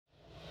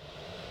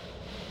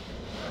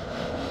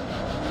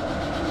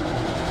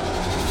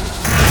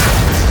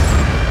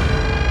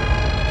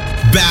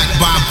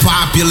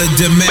popular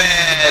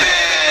demand.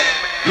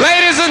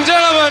 Ladies and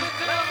gentlemen,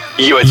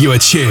 you are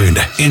tuned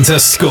into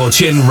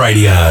Scorching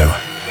Radio.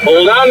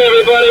 Hold on,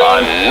 everybody.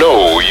 I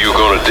know you're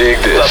gonna dig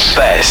this. The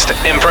best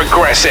in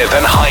progressive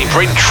and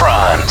hybrid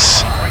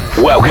trance.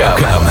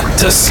 Welcome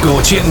to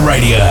Scorching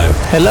Radio.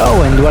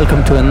 Hello and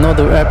welcome to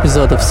another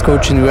episode of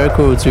Scorching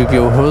Records with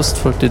your host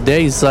for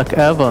today, Zach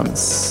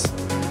Evans.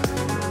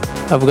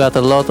 I've got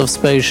a lot of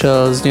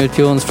specials, new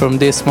tunes from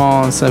this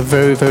month, a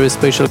very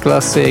special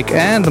classic,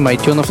 and my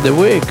tune of the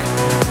week,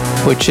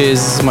 which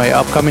is my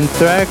upcoming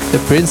track, The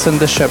Prince and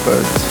the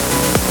Shepherd.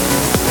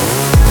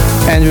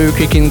 And we're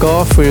kicking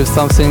off with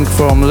something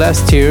from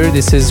last year.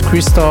 This is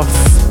Christoph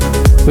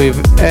with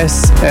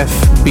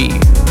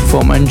SFB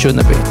from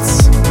Anjuna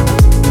Beats.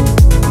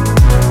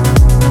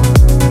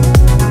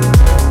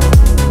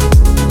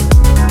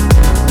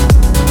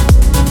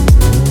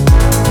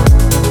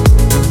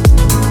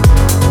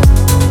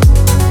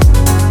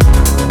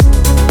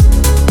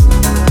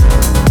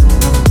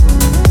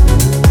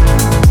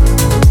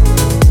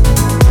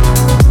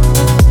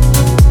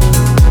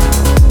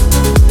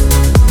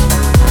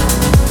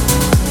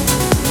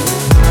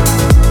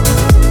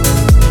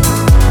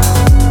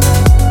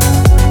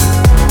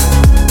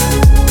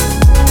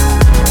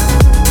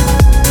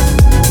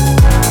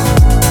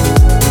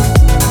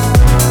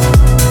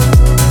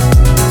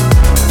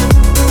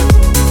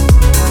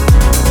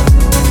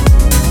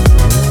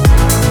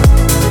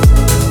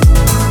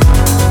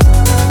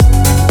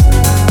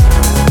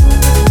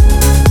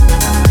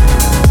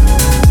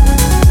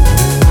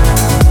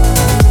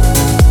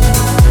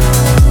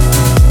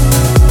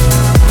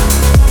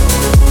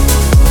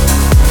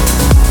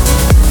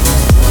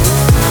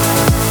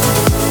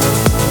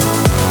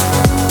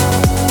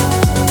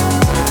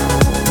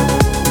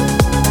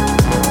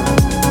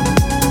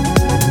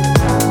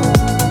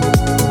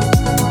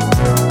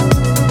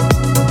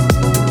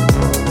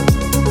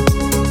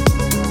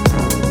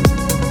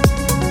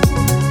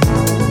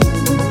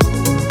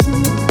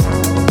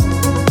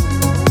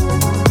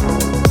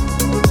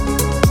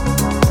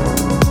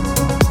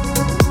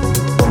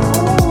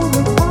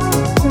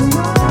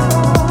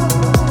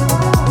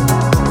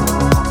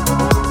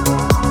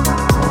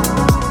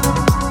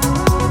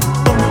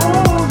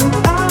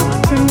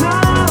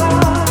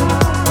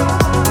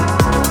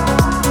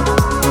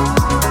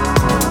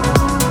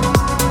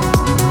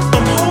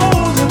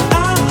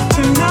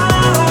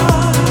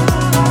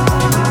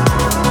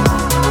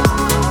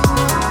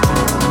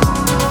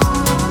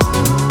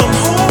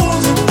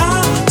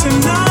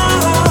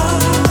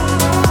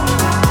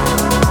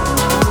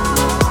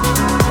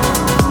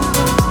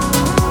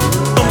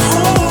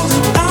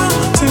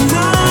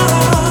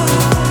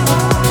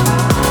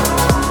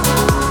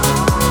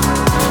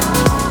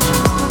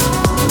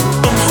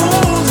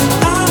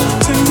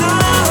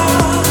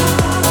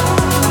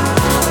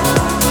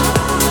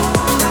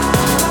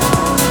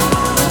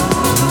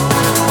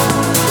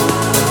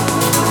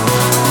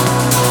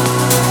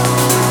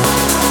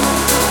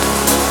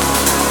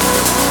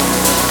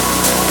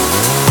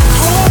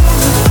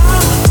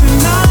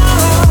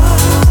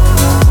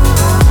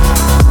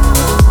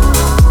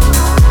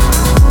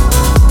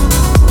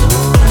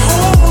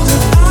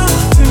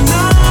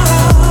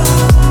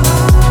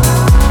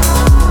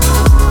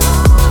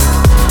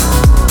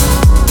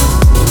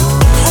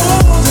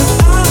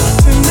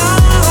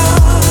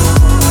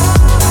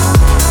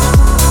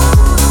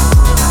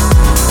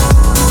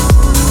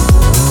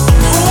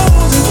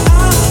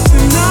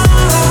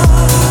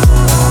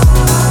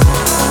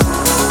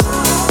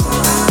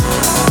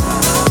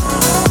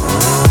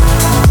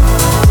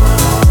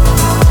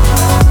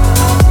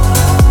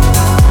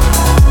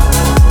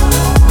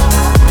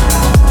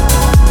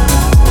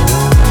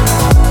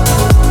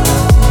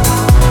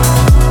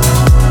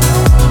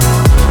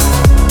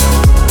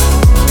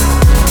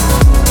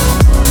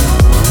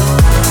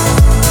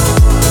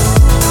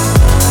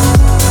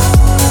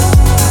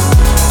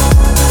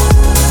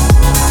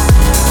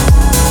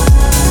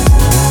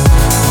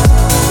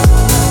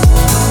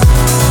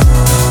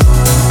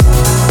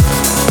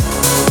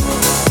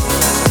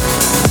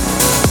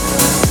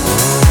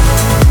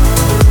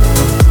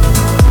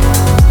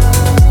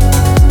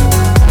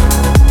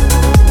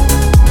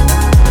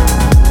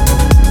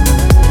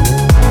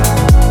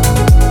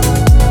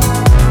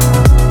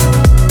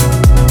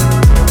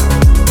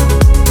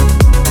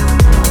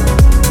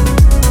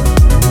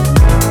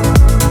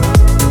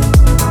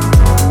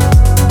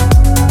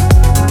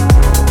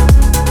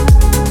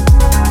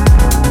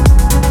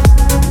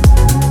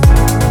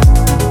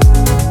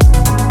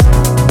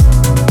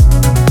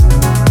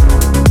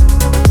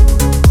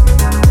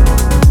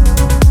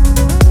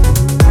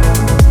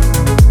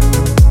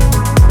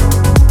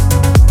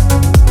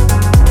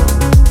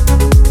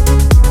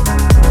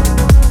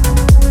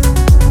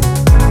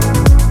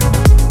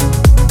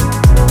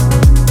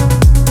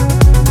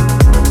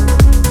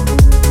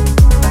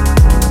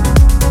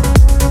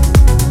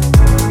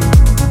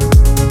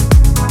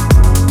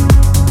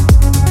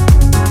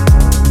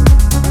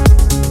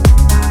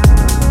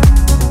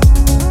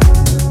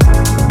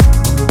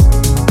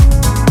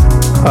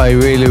 I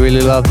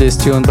really love this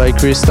tune by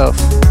Christoph.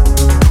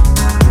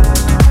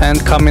 And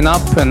coming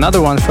up,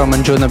 another one from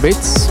Anjuna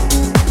Beats.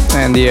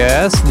 And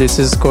yes, this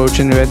is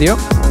Scorching Radio,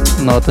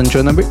 not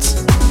Anjuna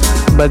Beats.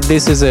 But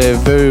this is a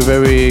very,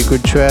 very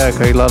good track.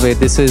 I love it.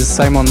 This is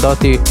Simon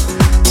Doty,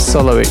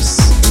 Solaris.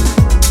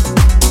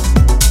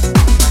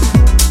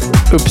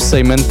 Oops,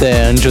 I meant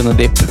Anjuna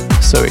Deep.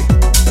 Sorry.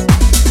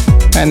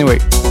 Anyway,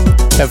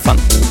 have fun.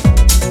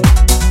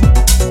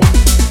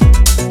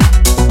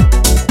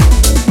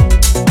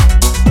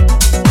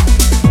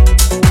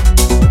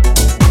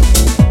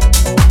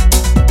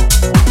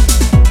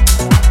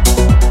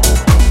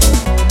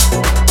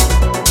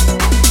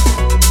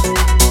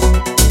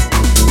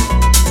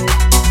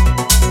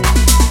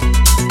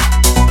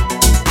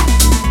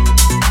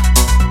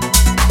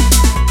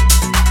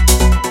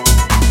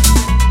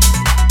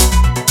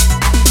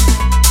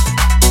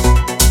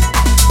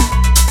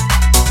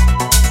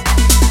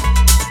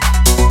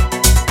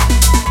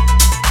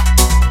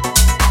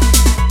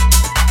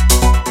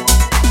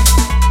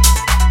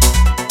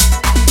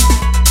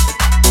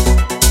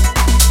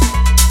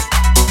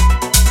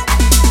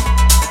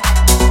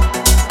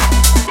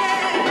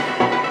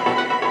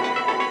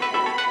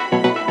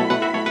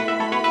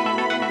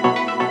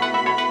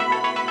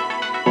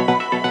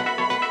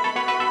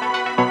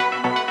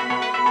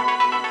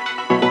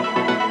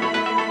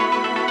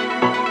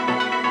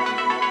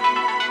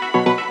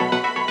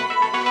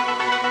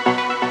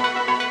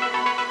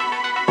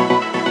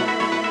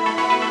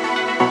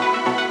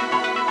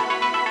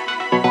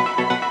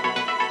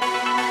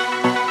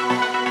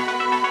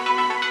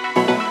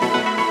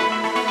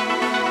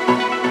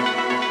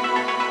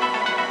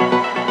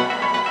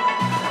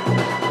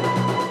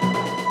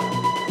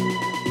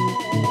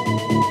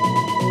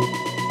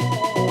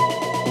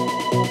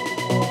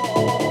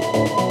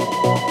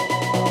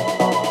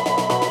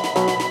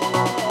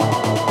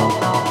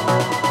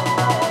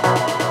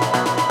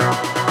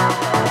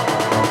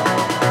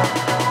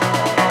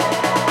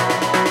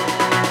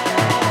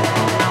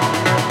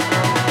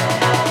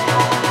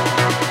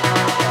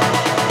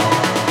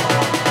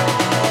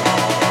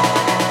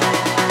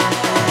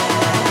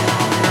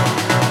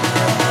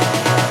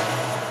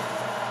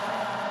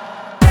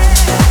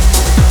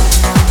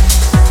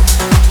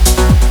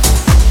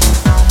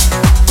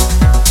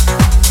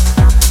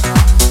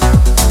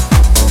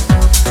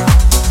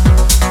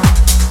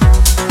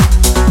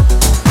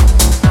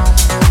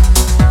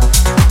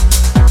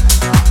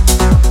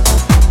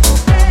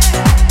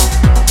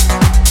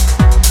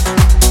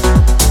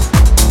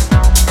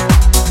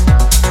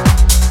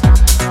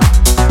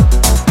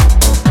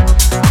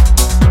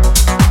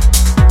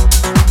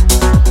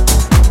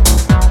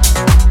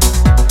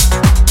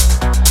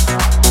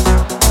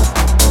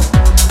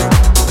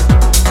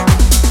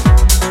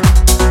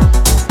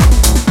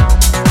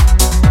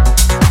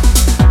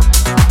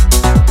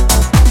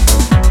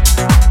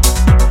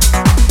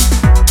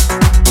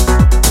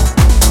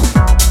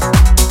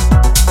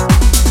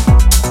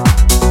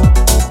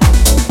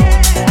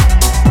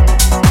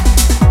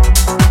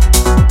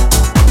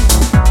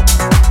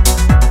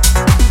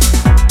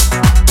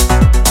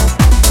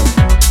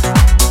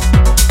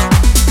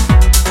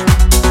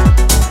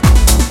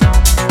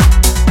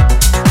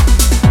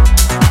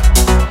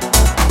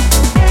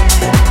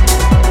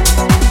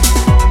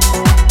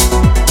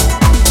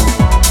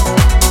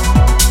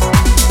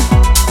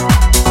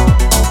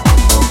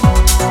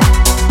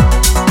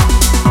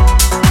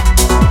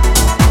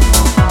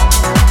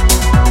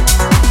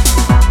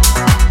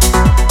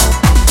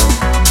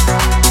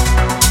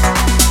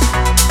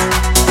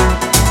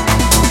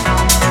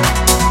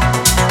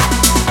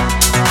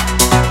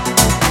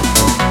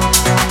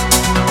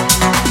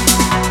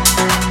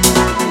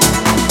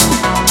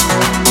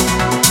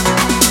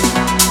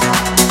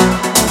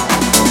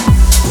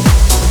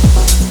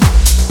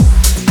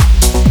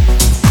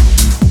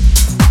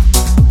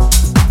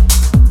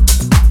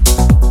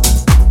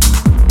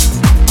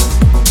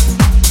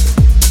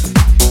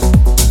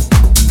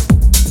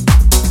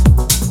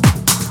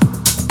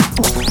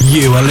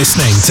 You are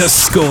listening to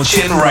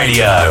Scorching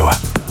Radio.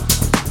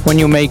 When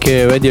you make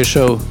a radio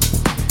show,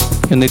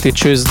 you need to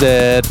choose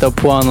the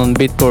top one on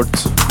Beatport.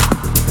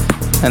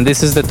 And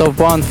this is the top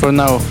one for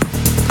now.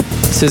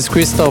 This is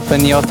Christoph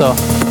and Yota,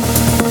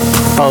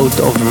 Out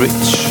of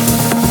Reach.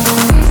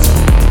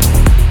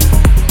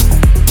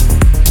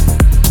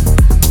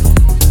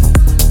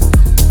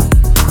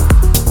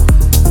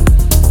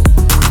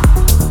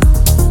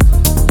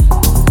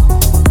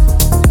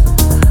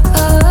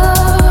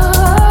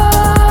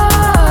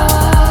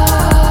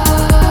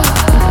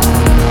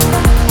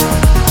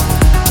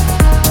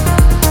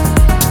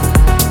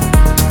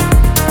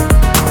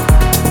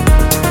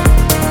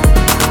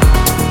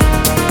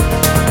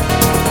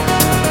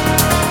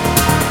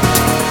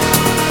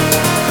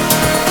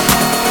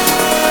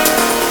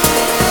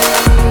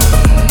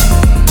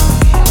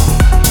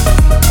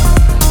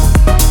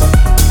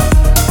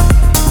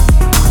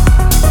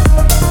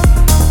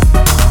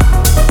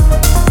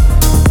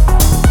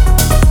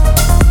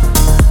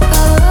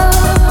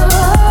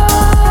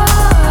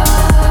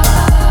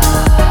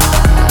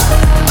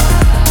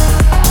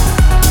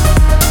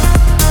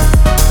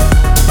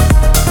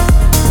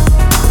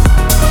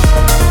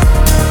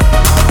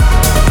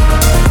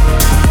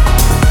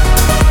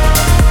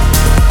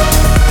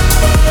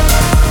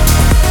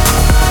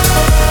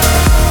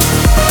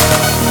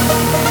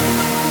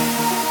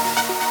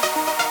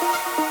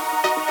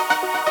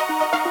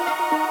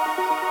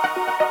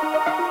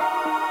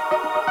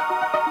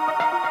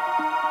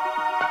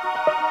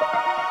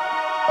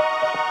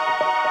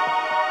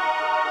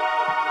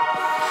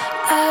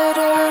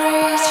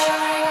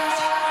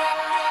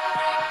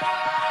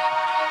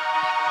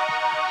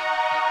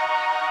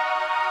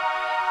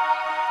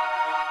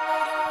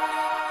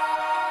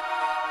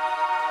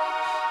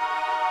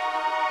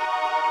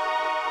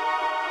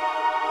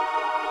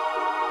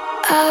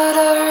 Out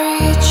of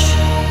reach,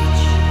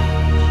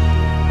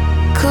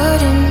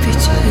 caught in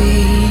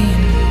between,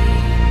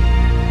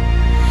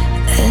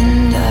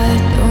 and I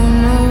don't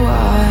know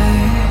why,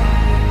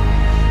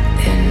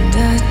 and I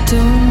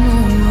don't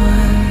know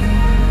why.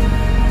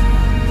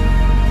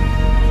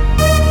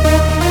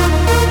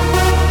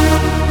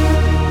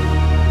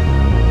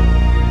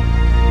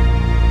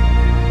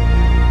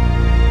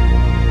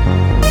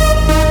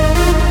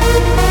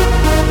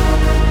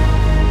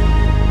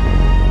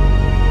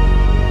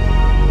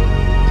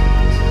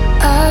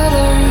 Out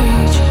of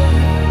reach,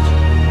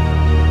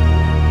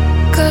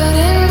 caught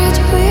in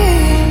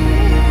between,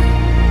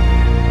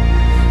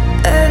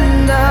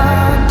 and I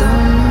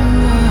don't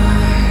know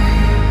why,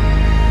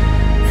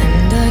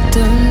 and I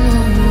don't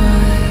know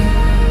why.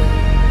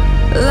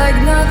 Like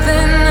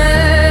nothing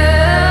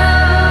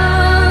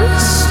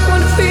else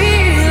would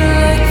feel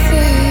like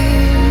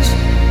this.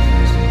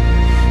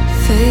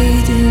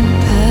 Fading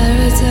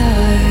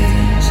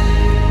paradise,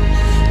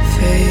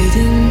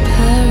 fading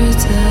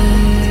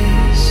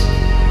paradise.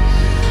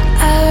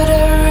 Out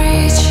of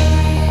reach.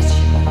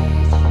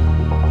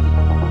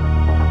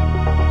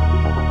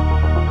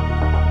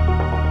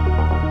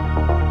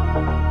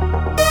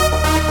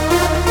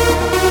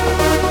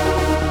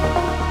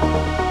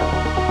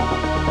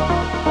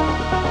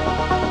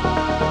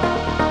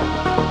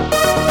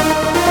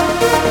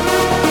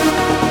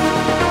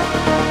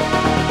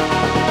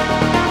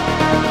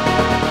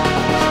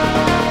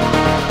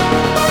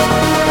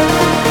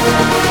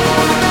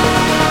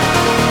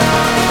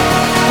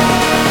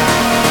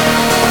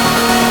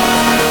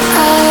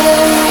 Out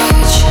of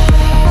reach.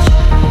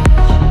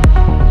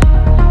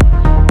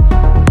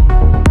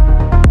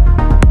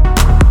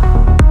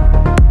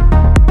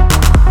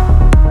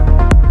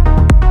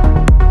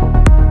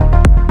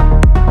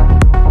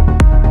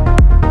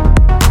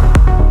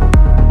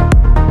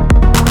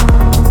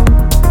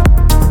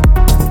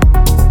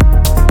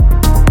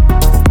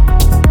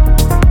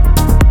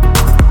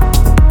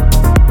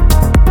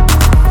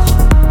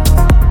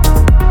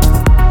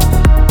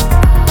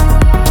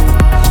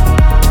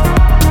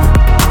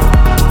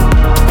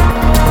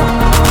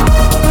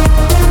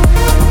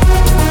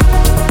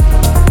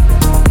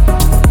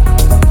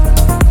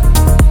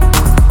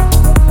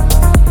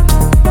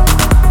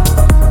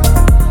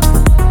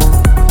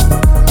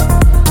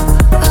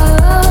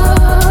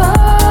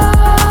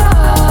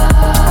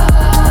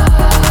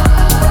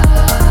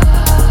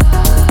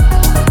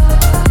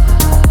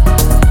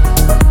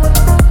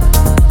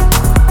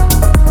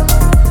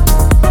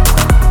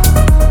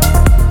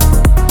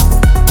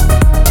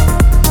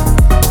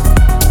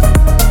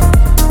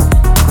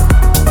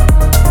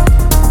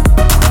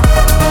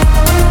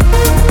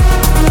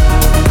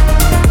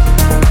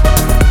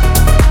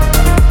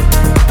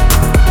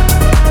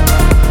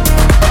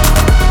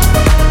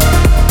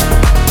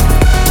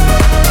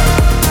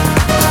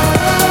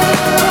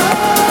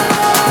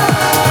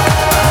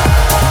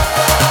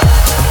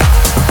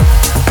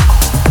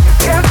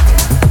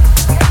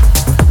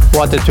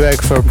 What a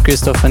track from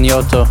Christoph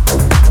Agnoto.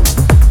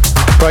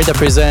 Prida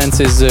Presents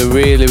is a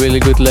really, really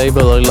good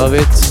label, I love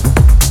it.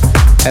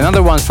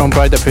 Another one from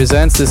Prida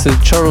Presents, this is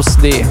Charles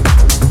D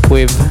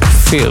with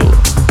Feel.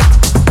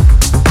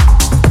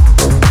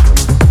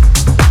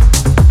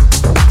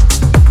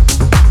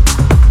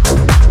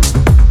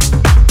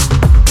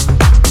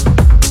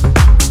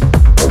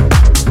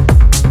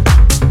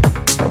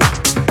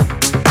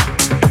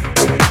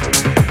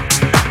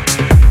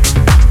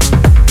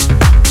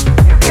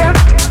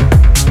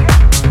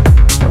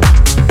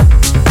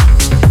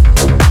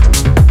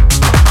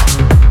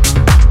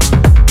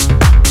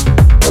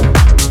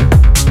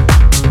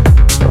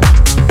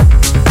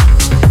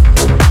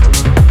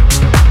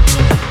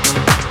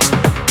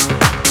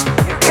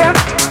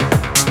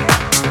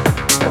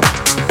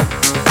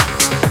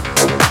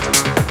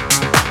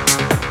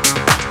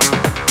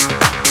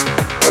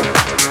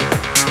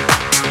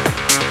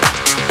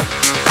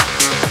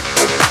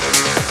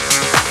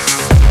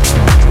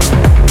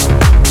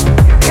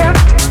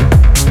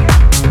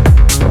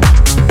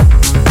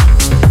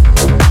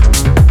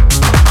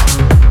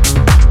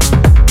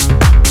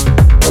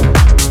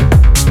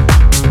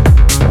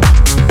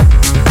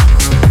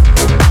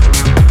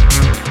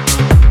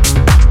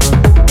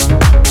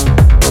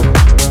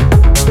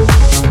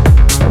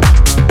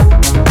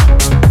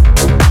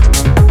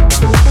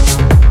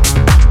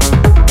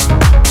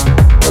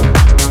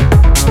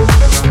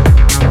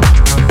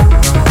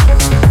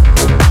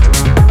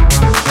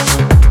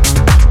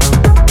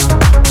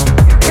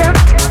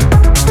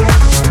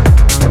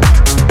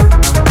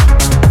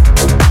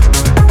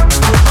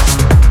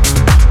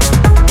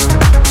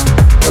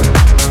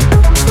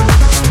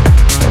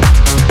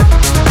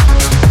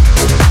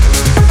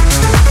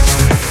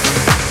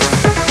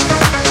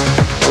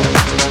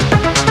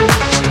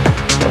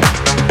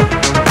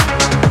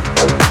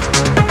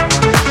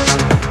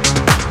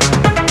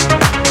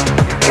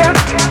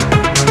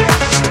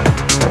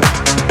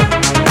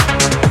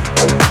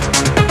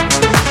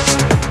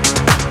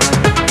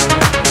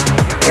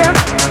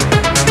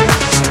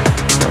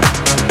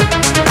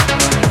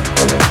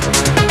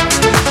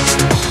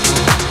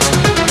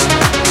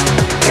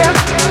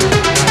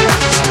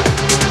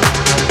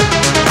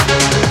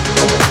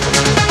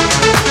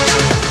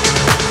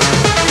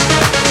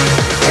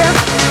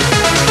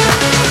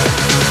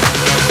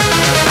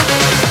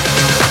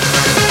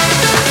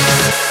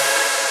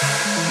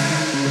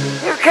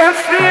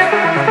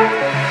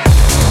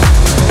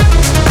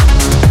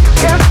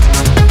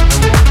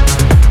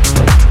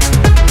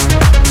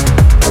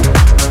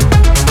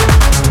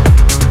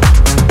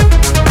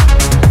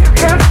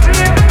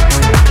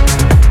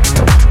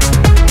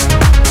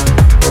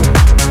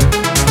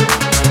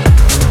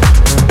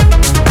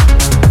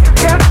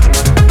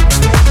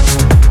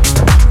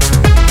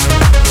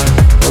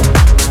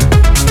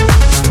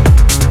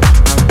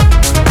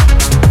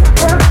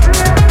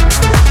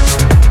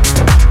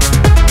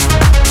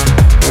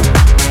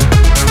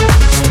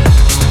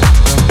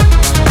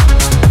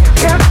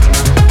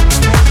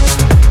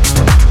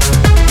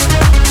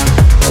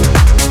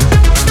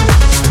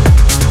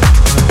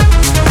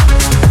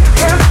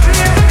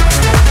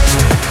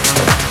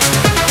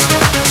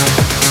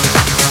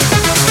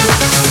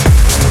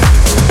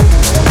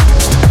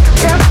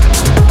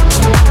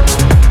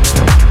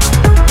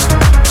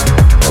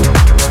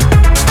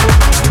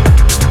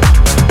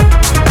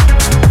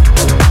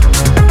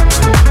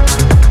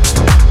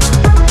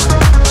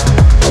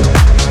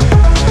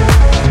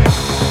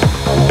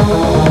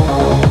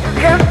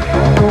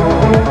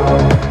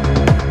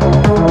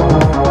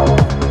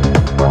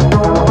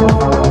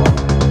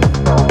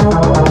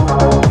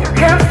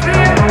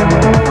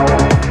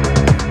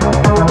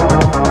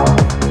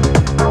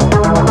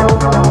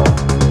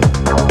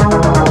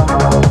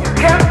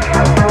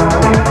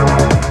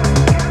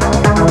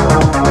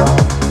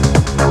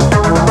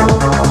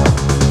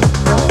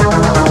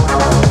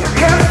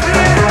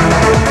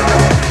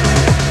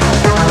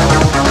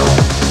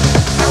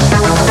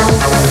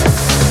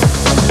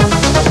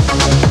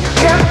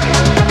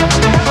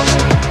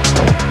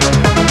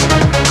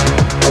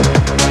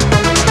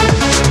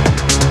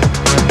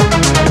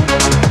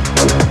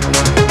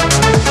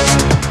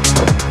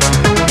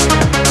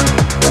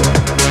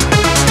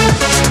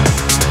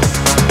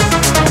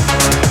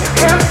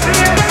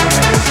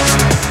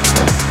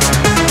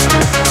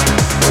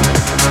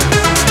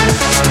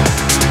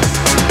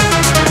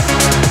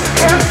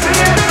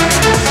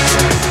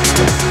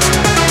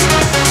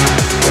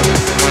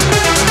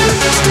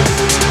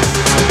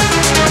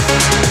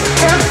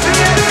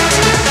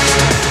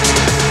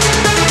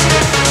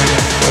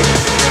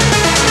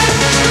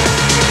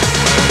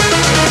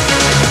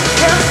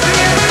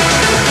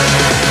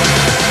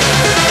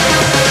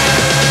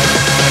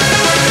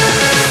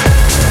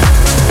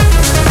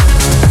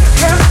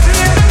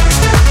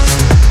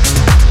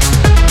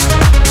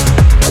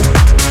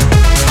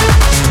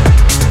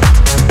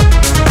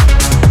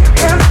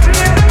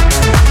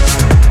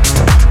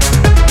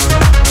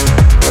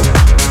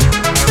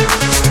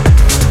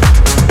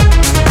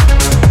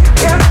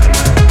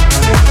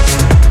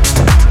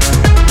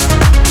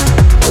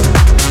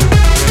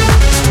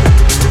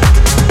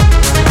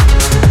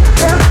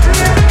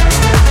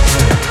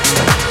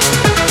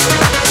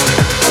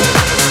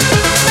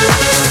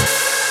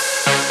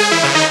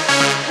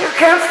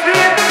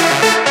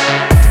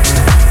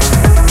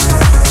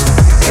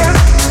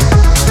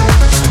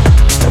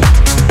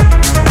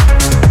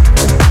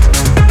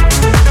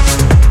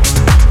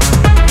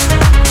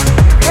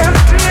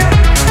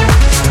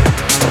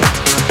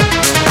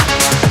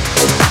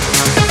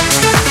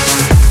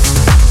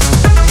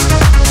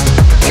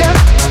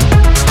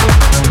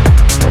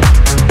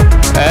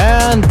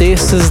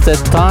 this is the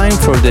time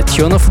for the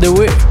tune of the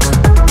week.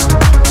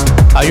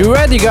 Are you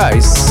ready,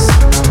 guys?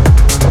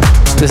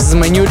 This is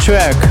my new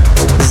track,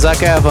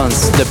 Zach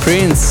Evans, The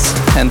Prince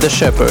and The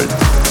Shepherd.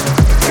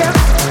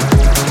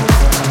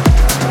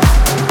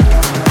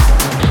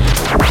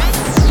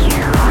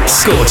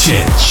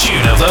 Scorching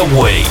Tune of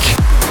the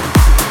Week.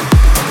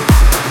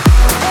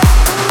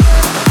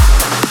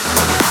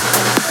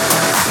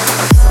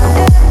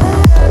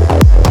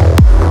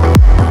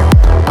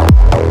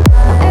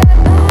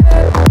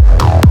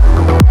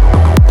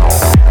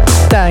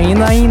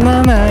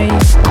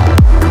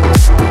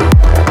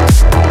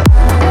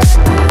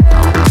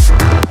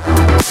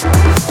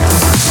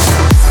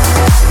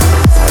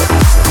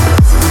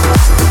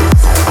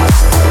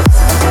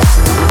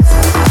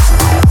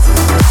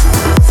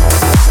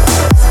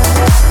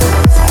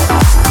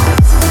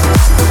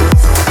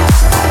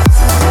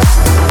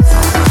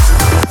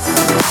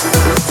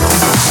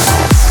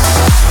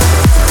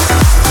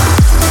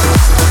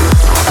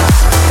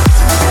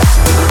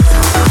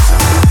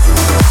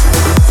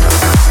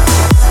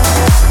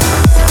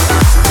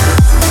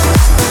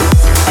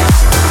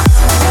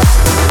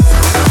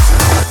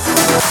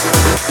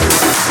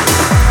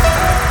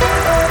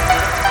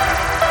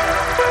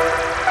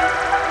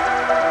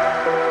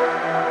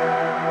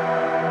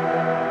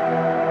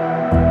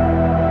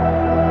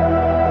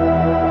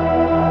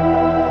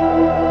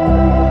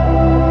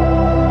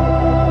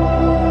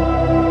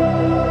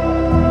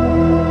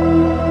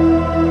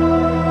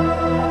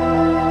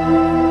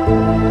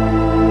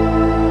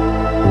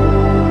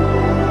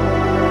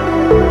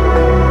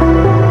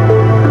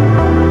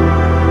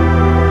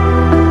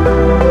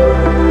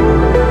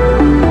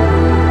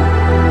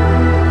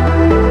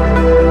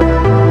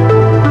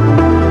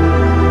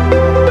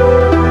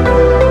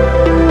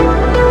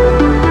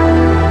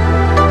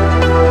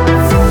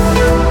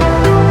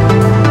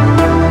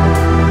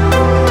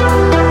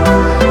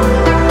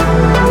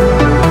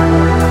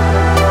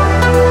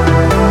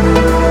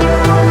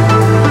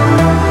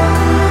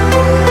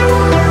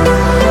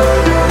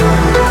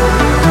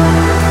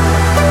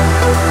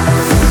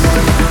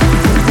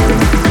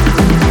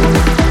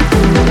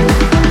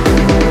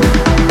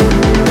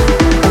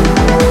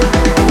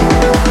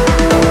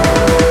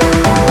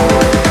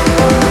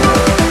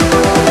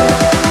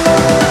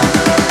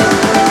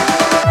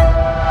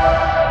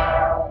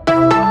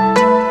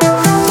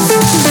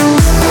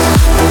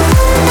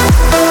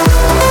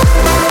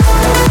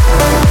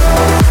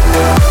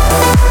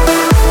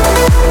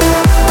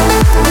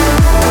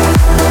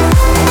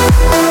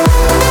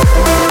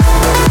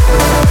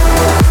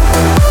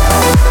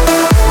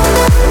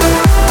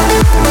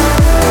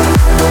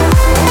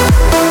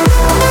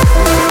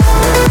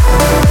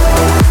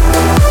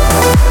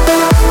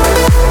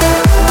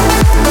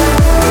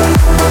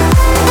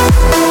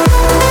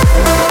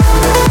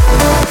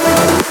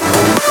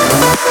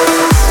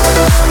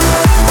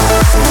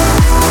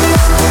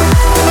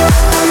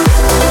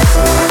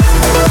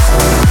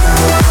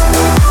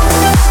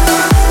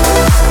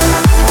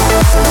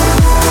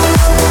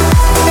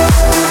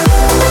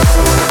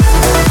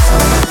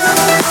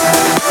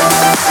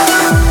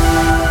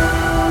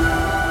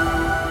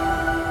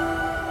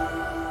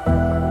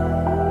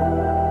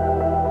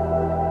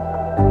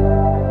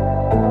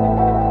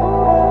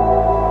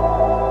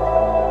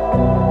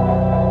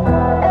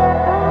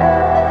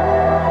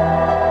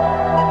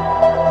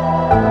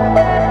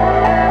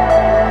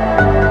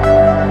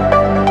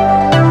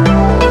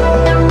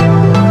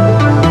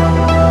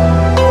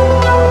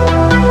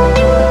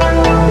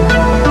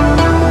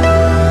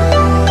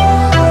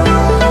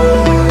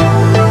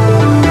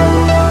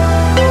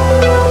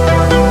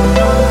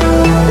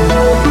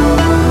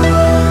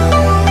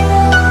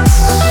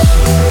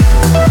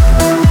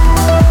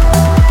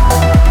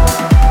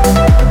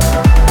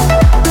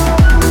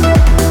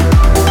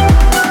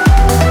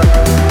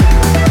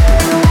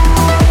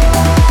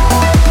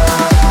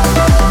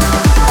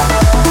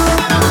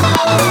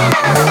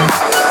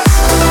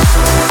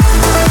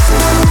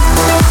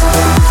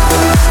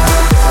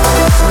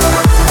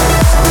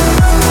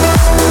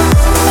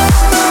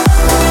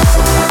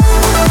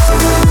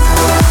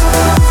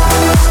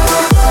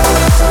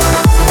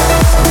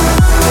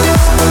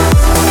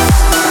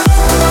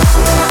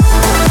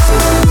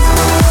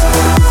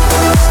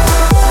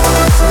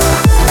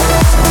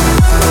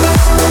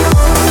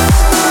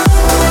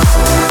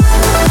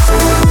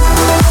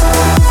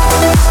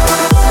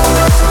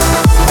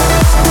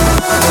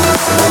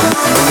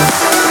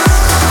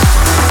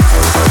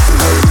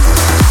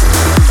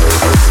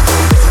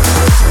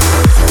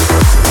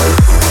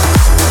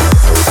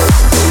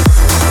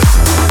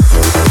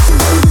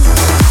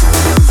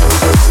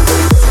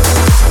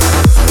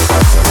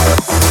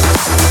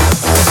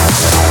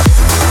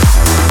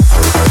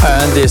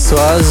 This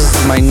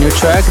was my new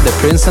track, The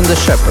Prince and the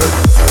Shepherd.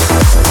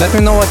 Let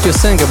me know what you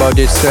think about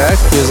this track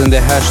using the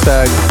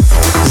hashtag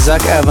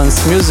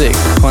ZachEvansMusic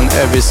on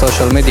every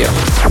social media.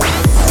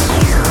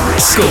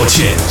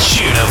 Scorching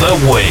Tune of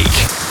the Week.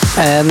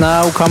 And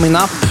now coming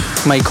up,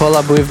 my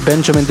collab with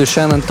Benjamin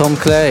Duchenne and Tom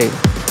Clay.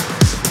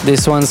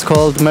 This one's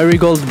called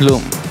Marigold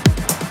Bloom.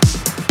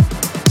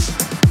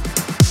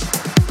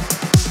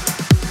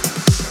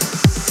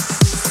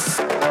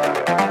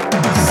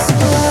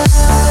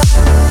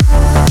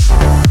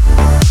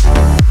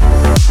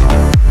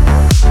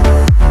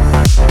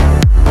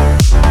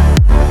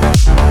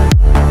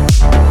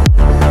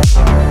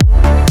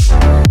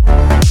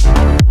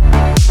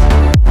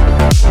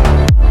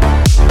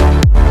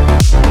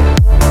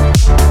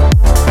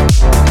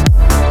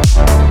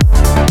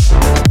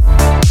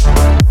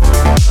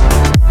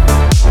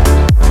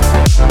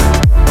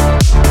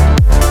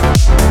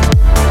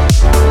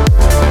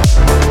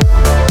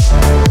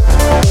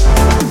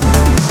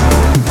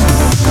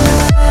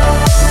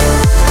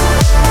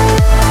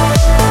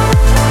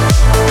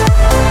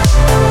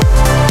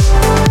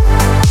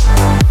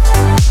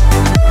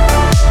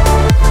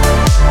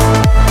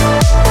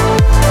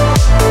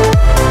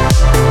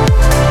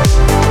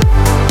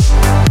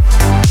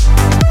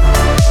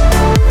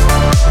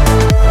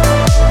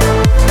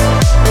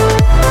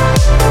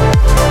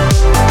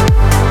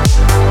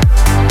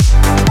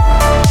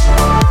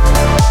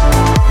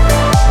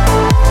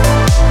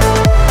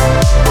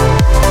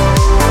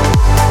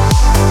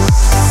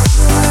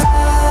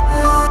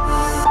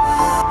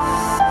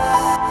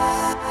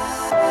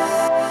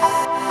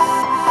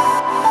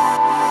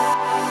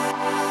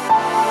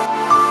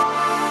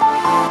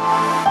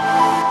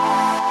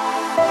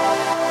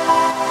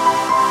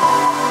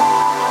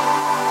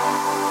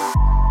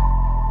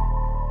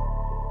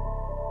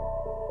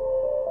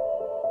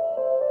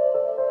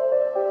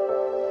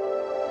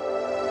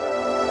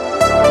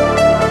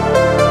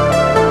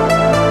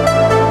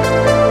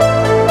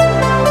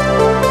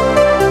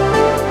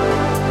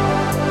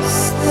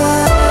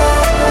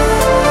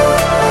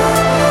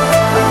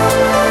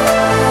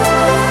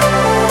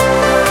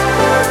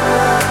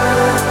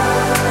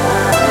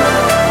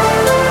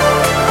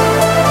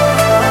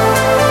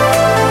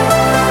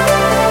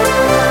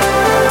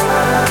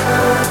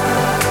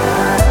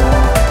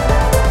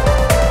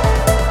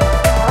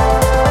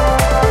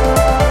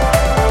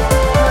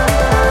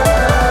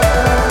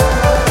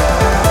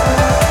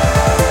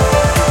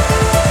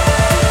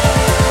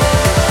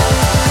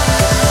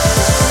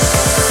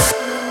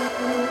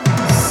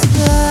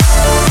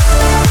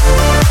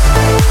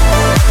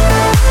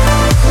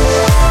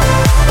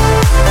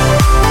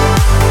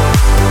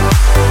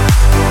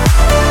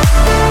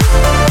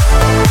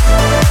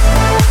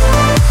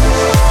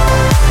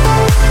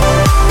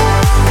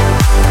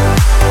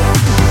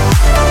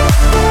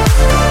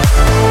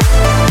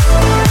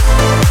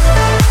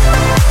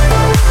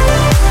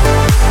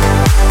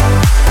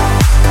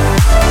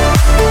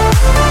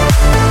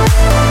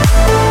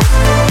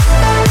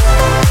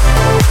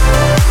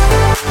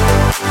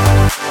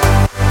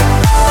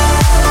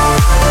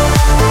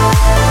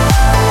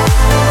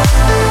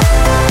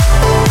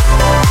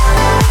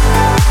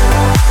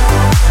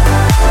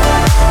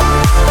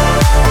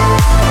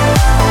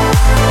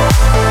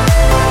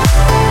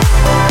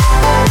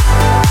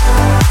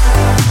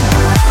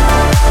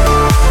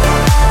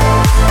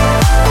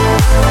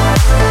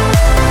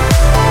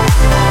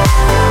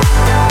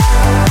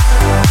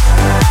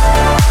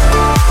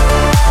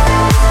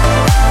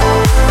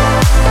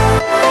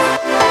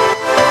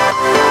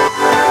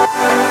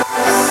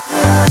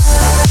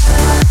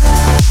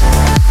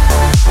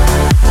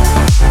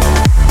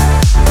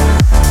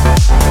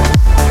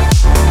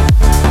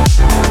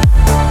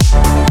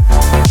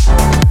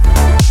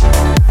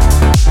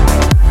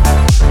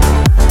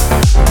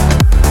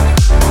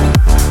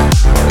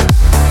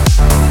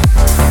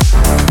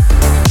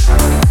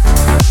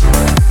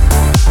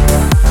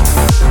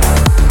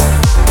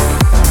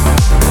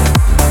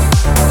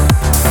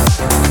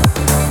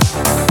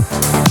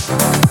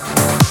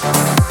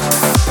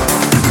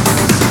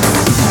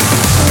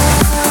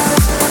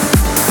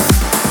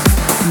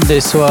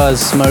 This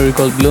was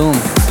Marigold Bloom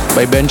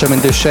by Benjamin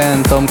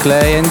Duchenne, Tom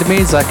Clay and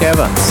me, Zach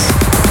Evans.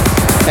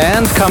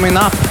 And coming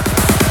up,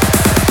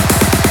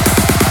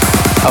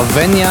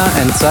 Avenia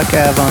and Zach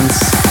Evans,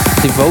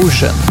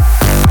 Devotion.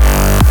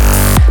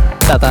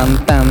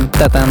 Ta-dam, tam,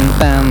 ta-dam,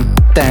 tam,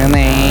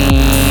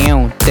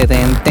 ta-dam,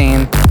 ta-dam,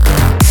 tam.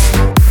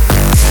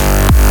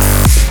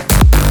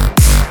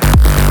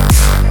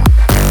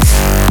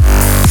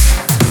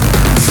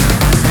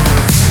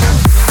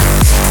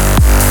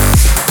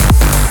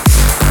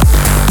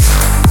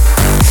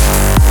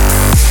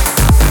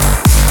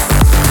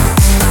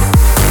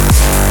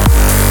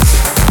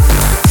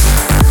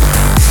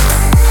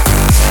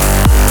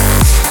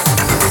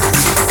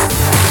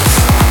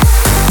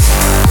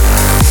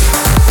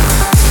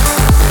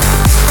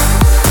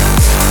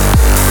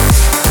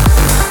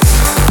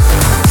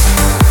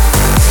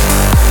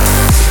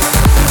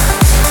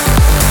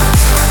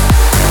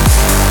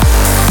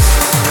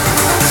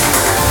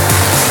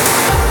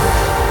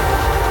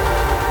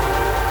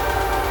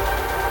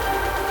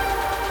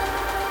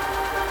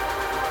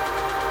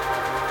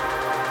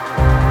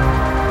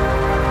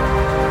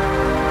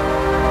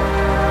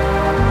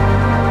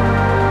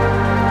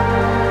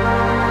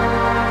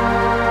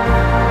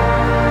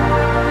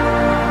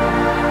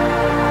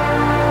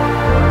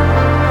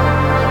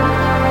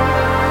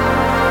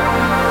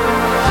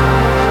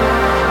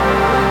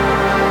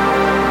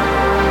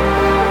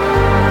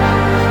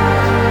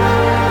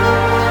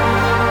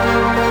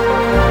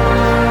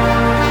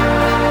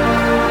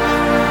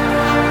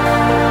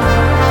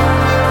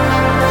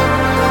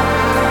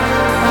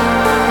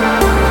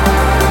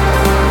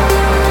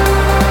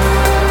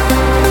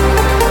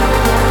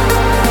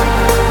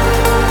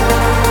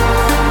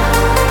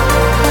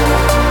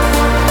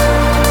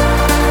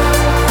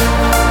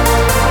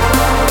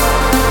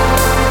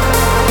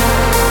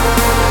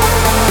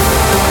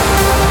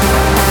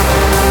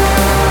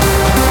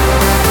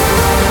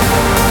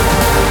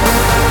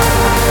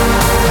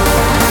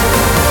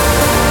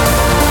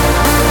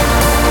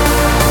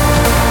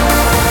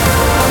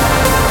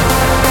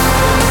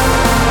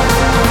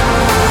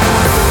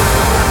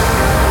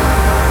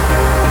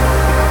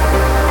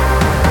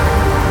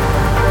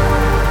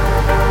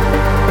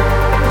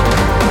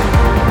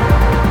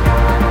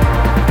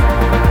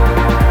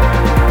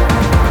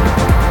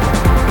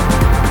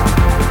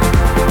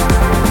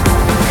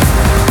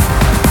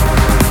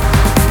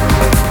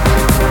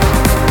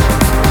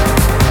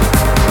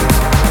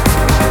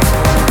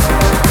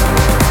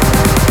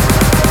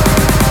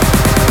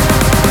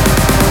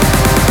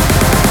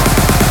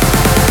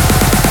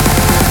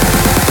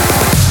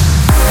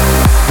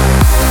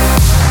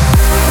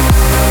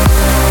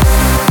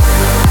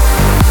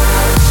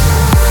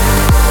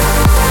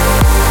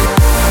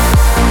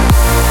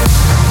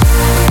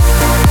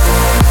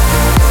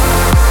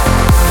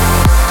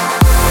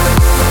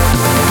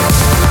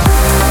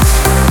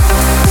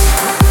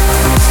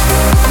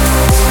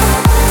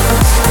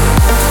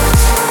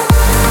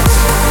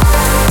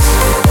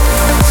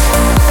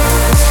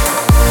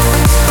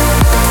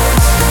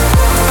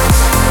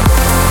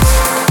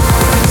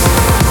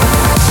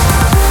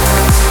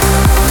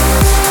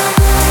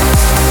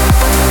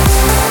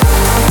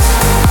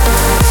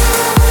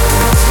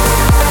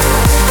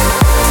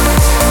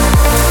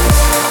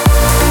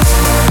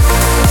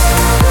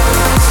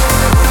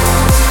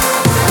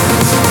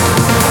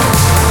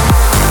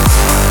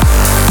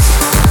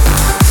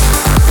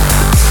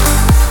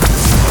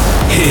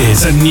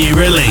 Here's a new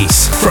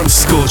release from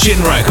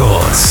Scorching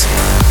Records.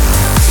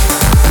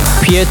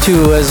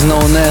 Pietu, as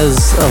known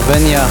as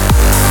Avenia,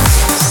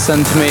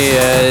 sent me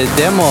a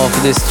demo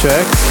of this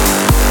track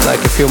like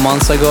a few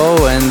months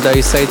ago, and I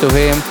say to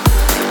him,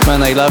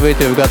 man, I love it,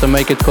 we've got to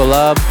make it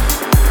collab.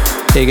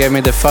 He gave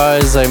me the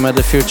files, I made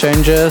a few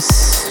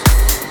changes,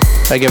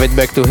 I gave it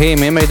back to him,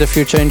 he made a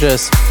few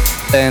changes,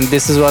 and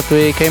this is what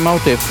we came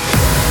out with.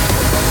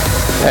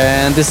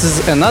 And this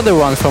is another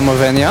one from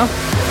Avenia,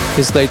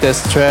 his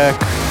latest track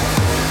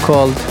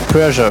called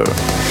Pressure.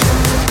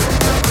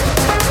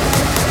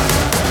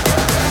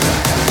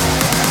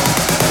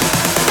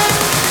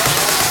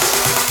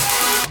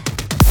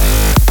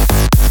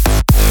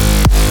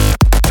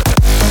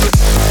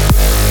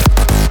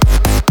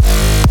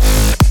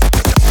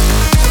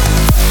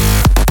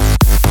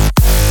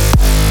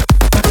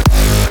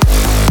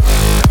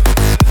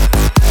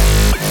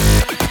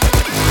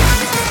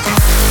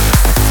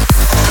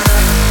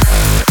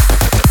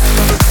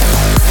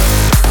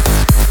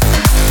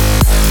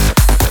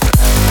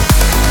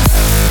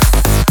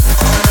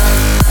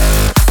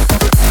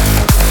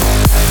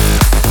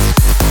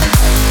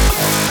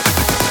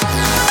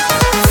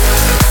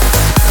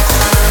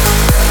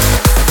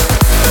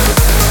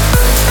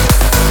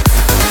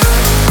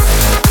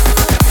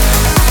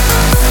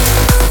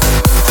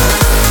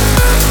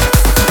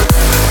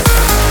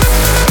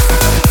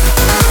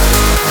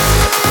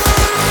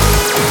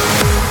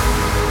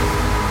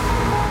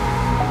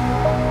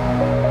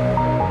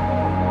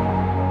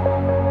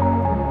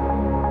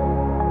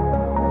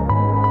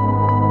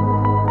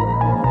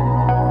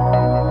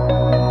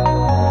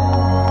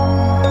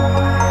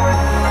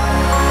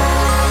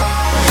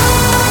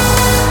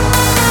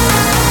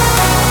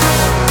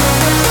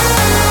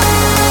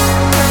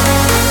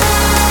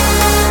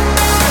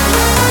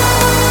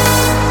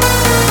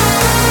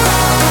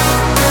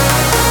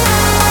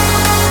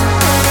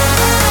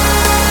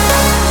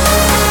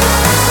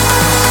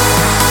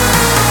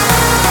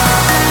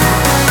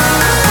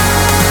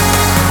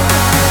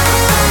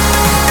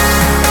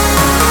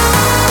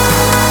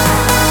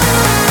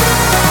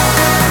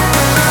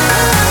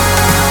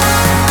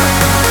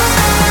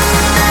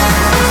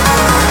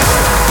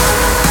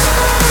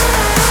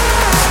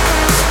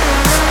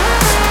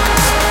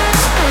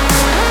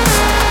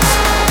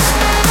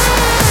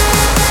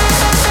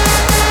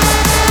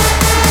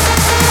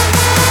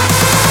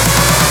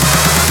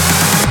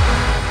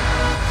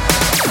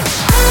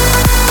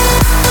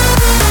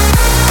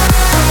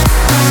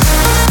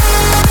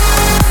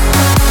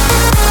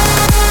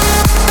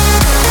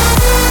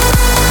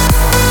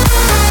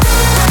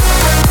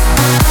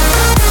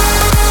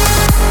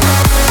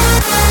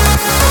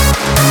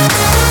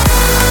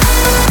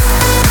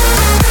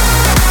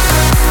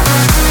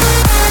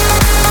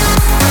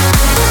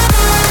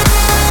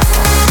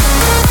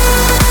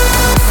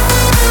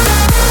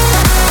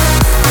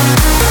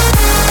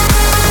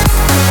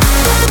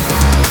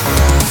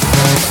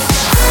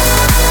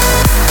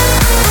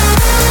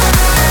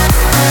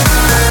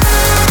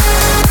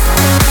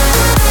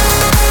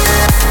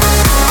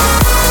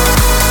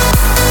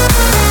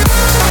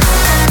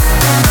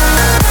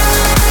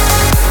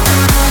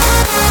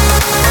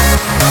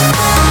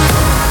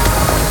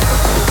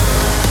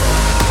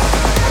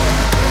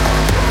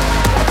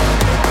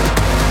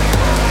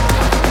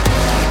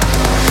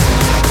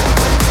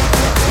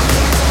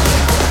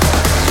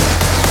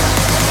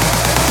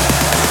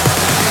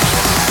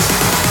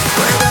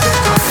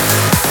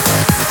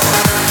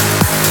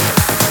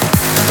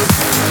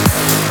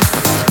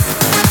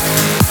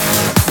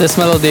 This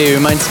melody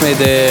reminds me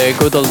the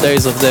good old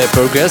days of the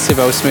progressive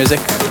house music.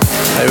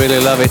 I really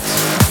love it.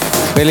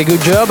 Really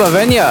good job,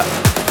 Avenia.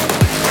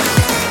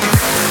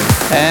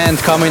 And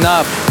coming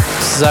up,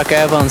 Zach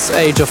Evans,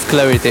 Age of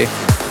Clarity.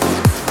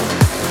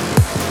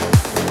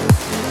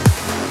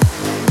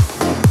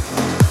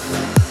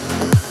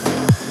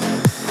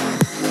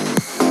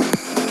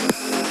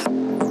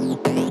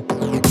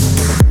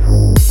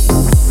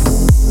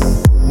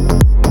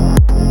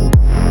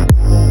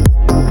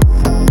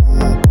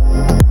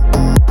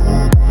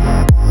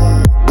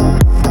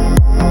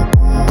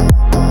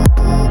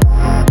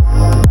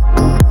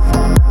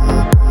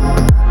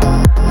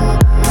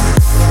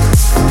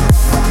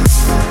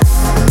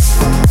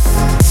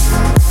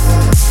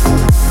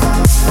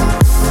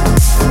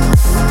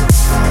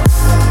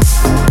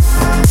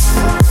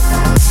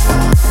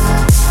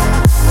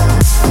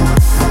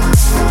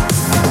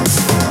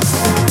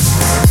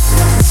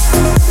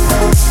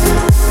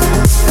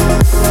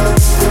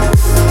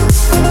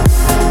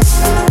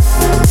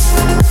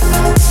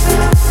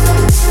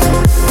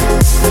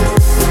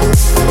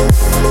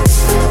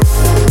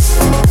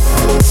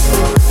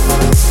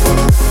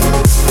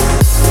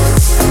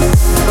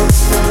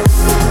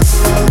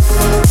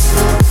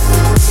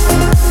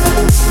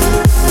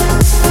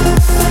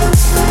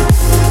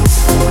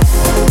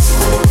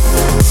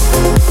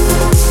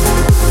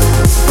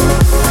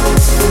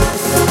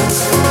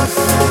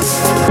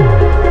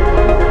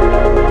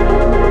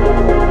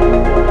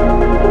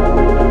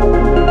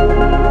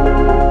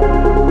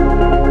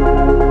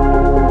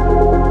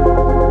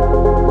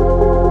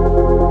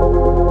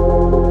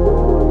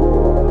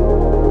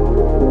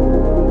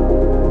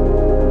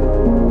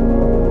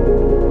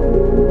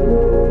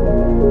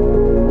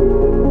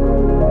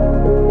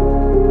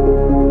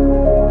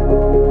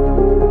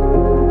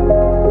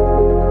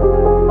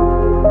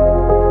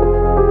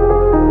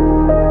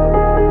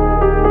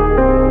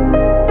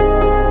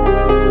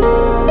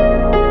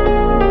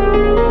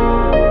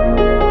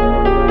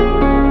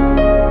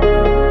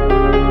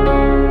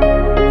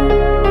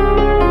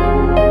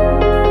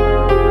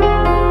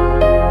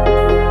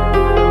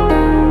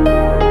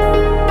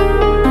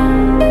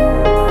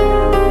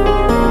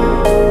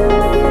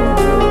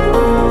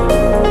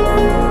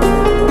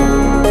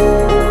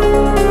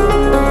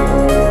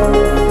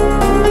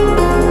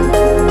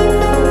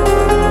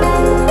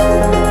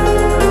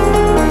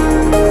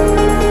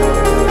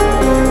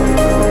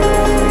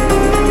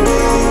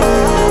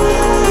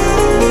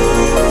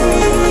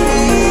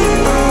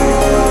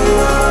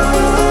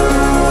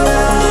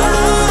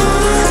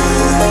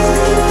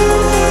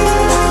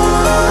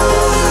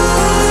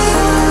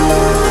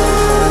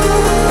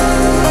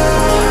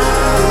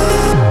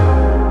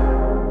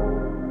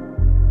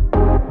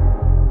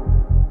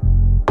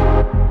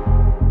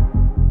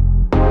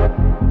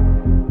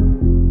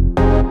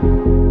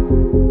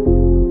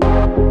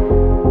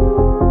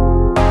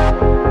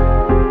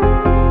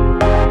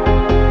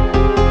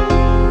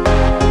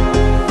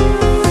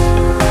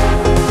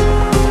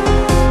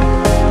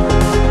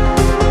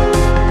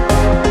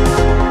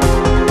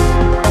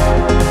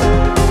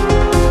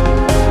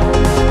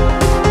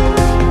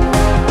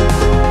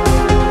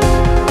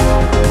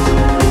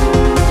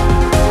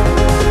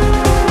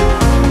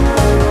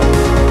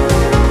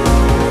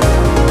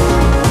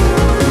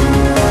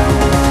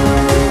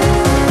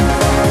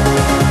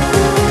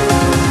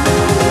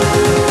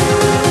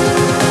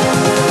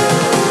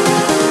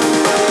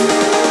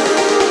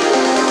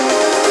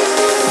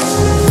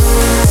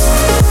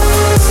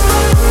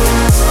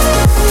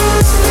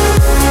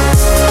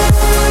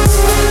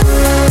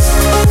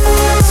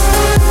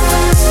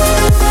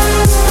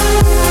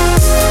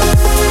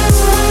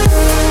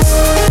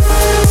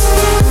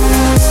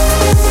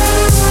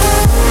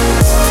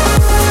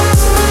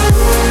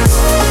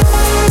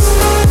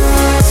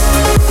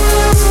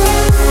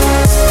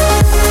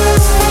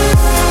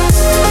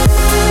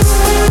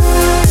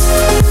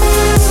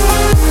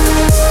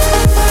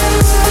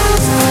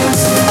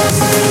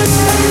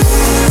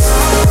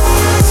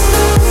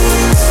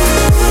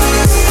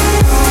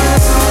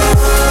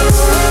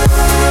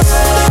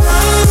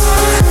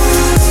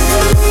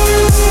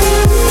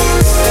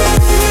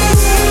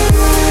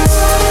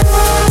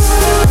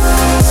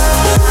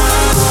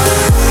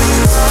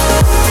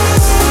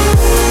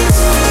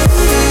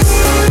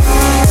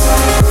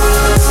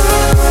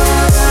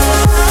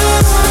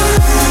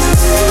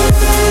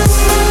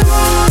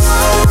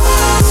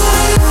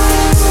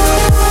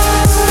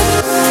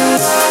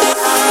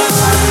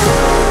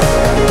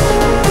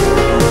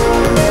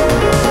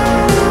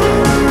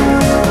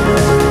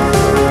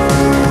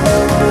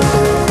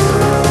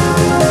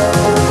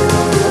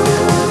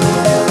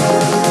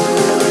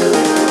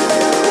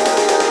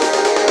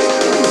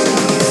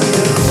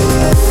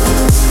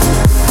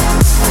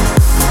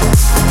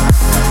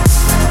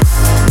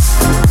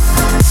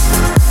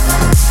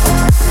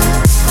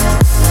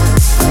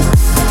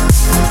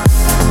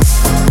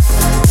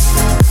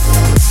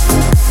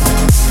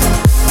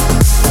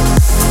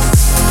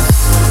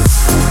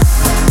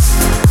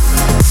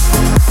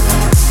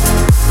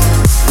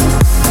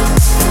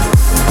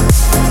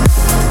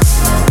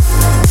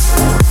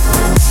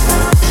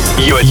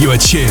 You are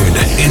tuned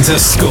into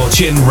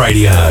Scorching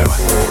Radio.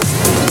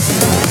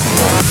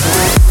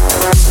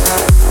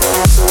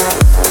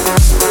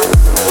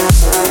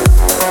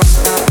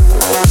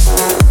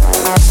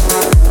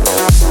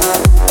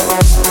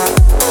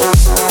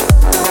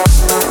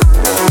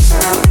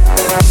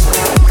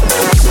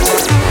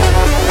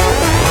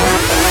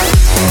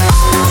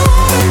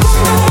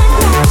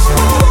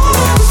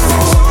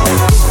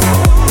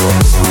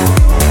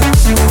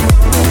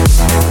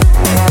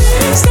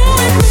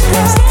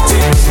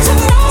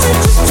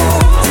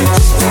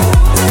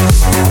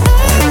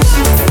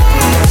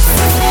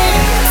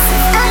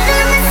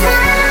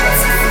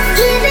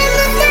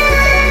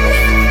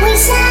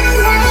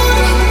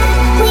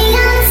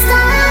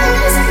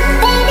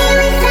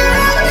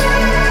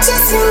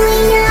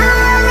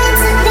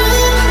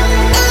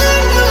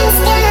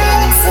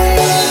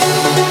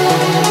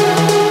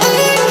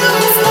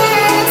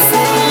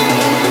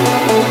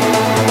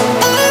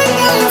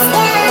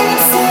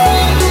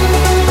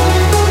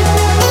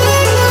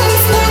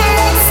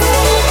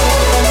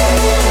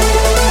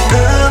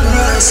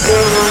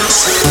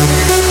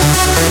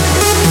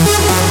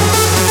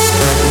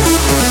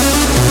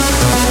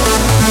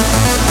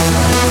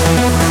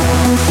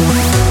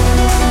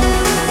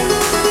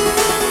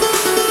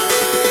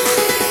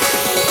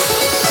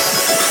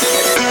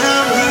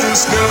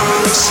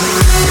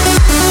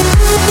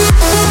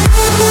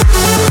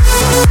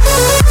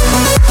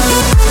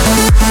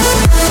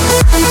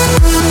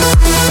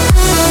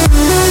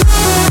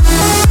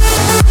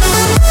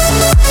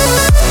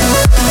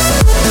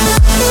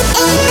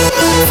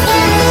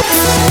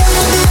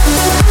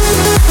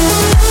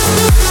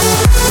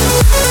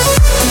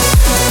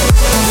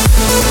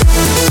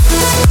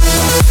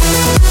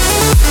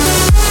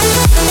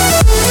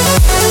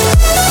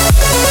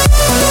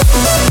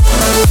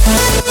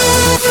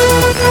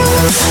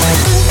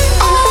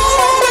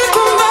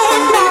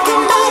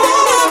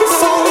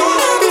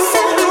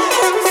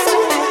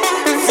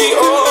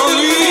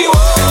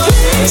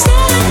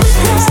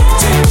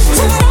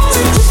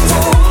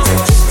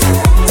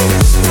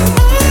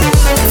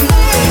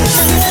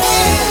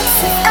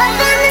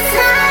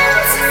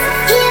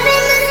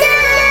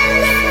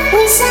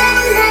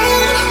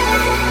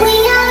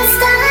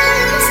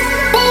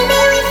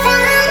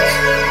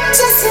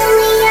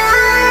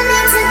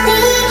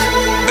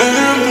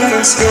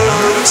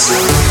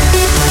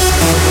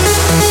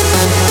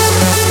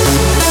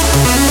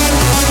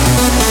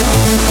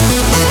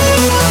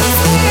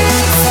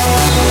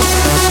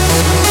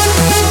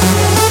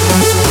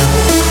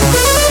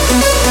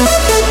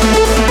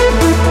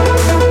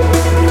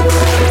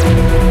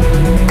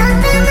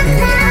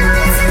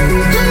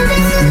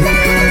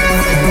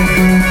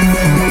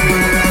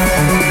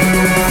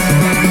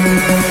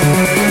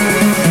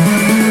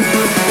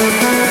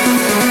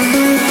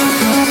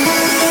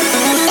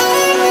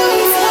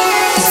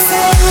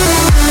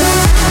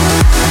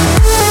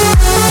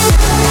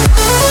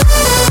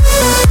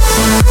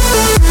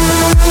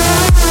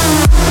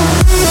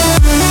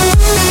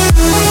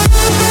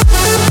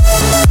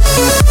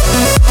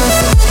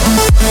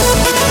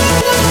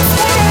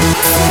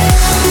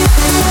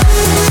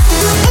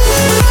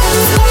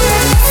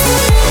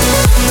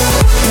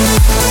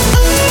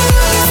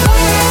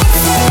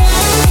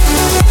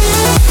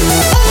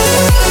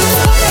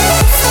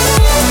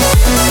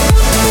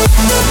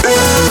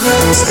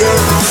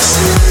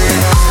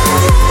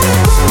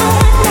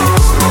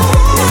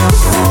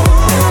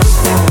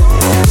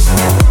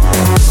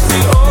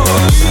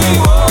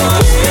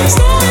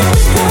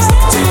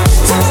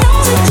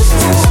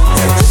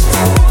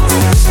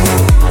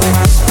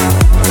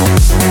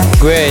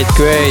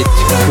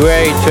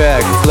 Great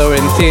track,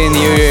 Florentine,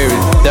 New Year,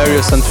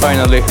 Darius, and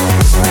finally.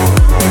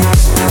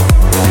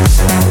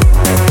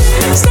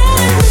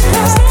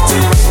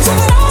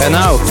 And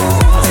now,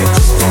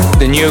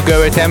 the new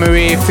Gareth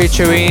Emery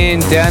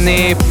featuring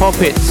Danny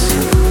Poppit,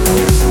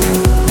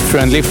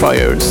 Friendly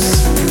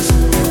Fires.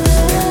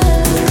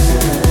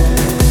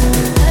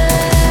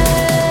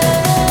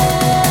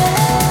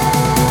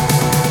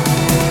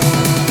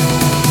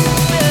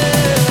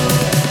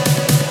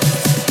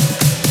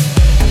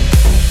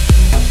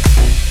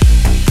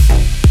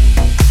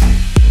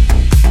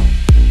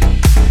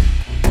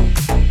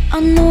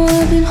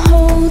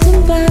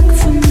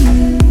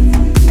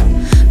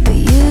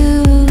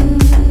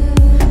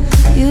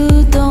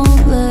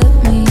 Don't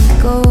let me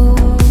go.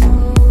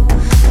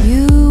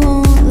 You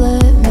won't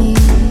let me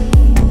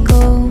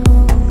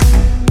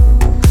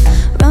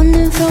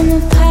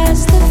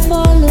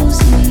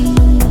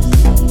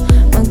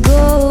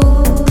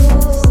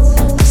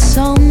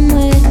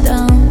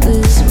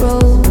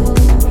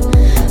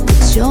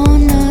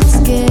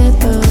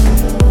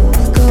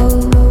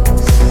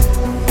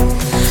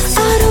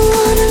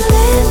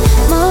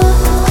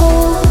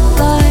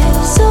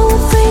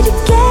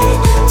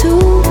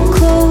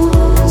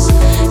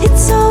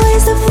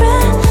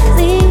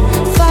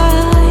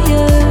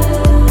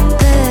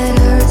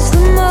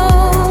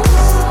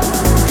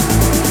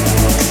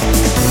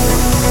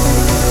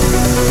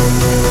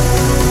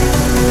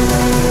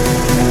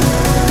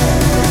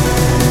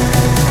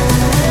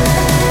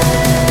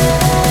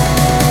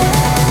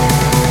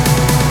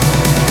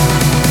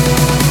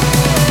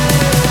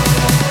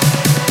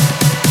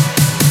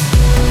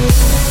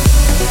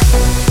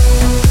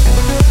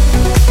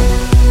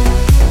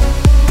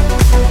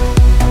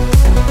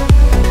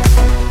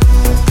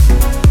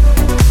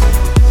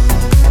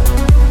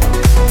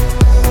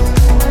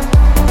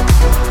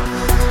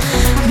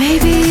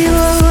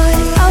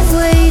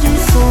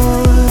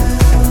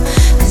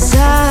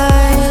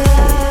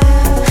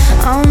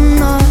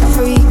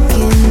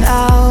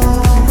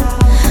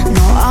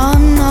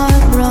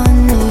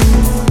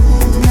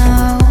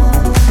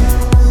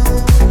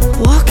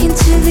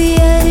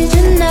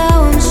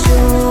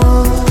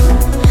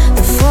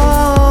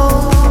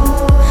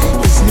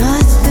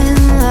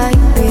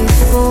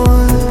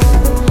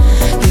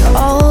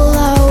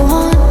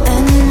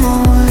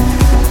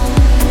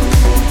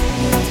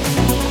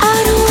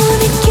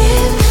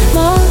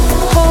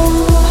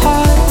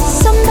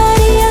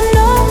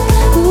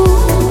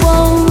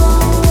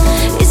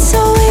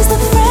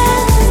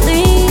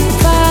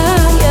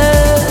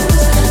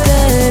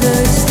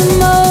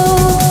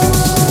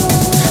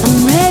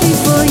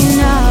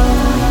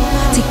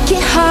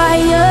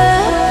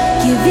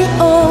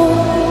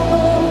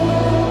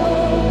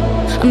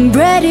I'm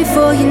ready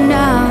for you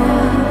now.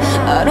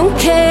 I don't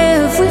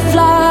care if we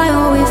fly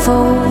or we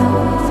fall.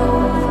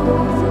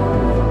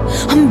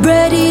 I'm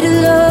ready to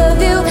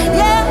love you.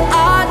 Yeah,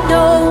 I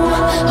know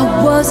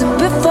I wasn't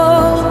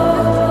before,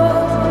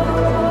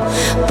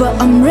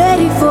 but I'm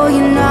ready for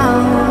you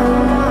now.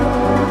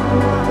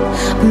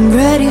 I'm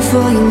ready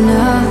for you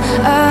now.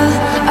 I'm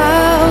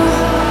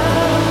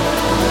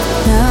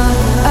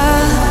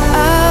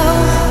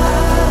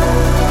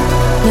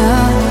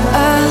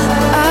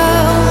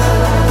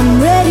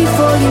ready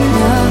for you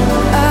now.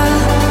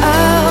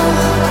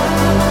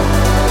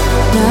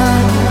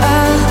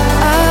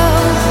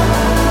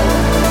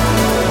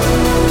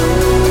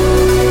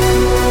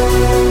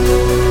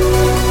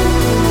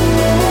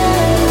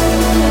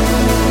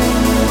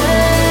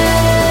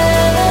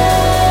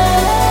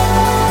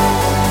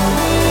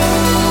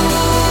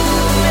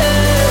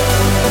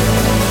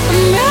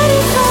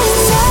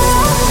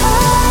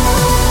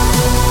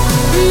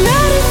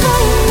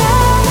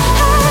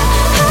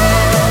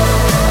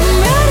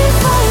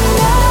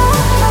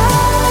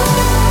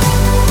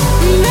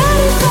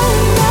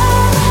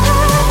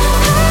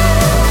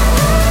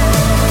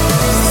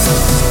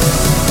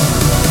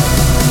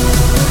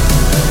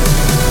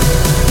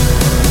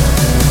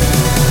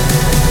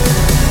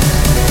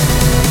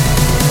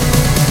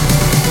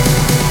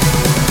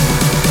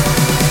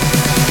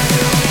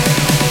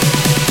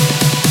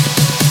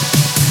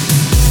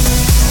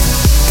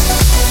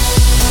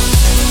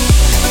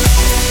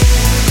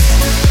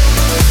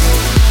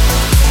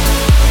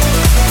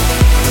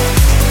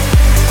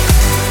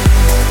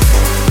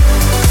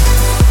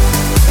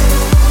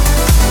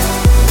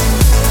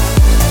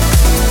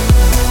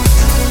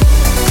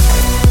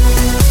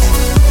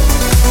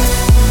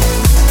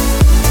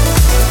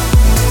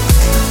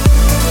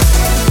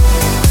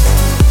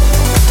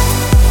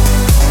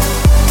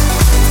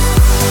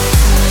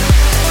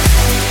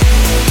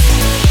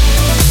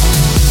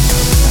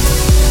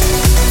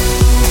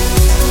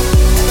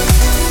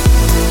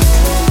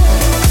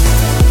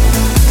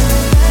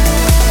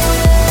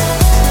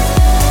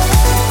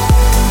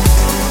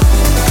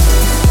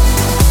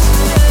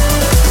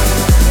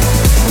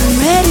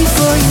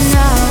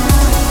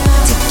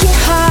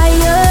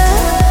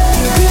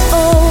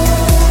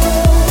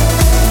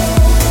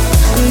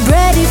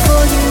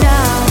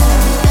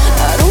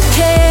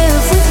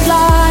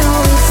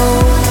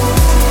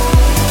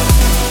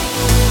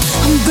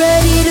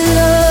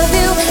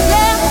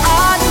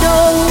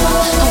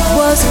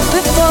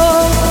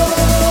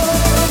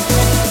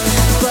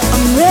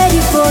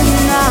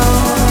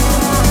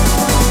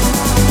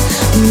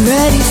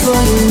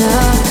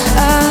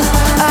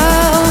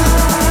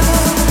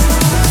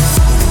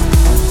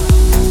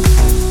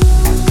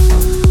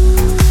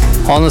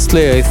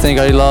 Honestly, I think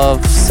I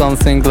love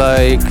something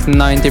like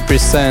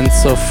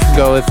 90% of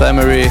Gareth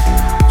Emery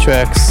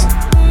tracks.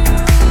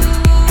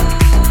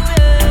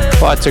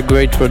 What a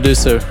great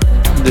producer.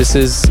 This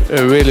is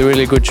a really,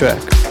 really good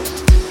track.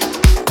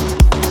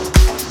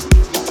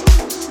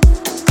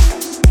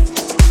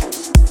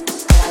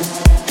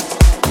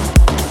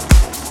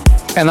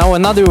 And now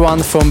another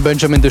one from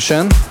Benjamin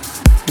Duchesne.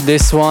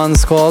 This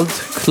one's called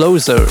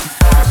Closer.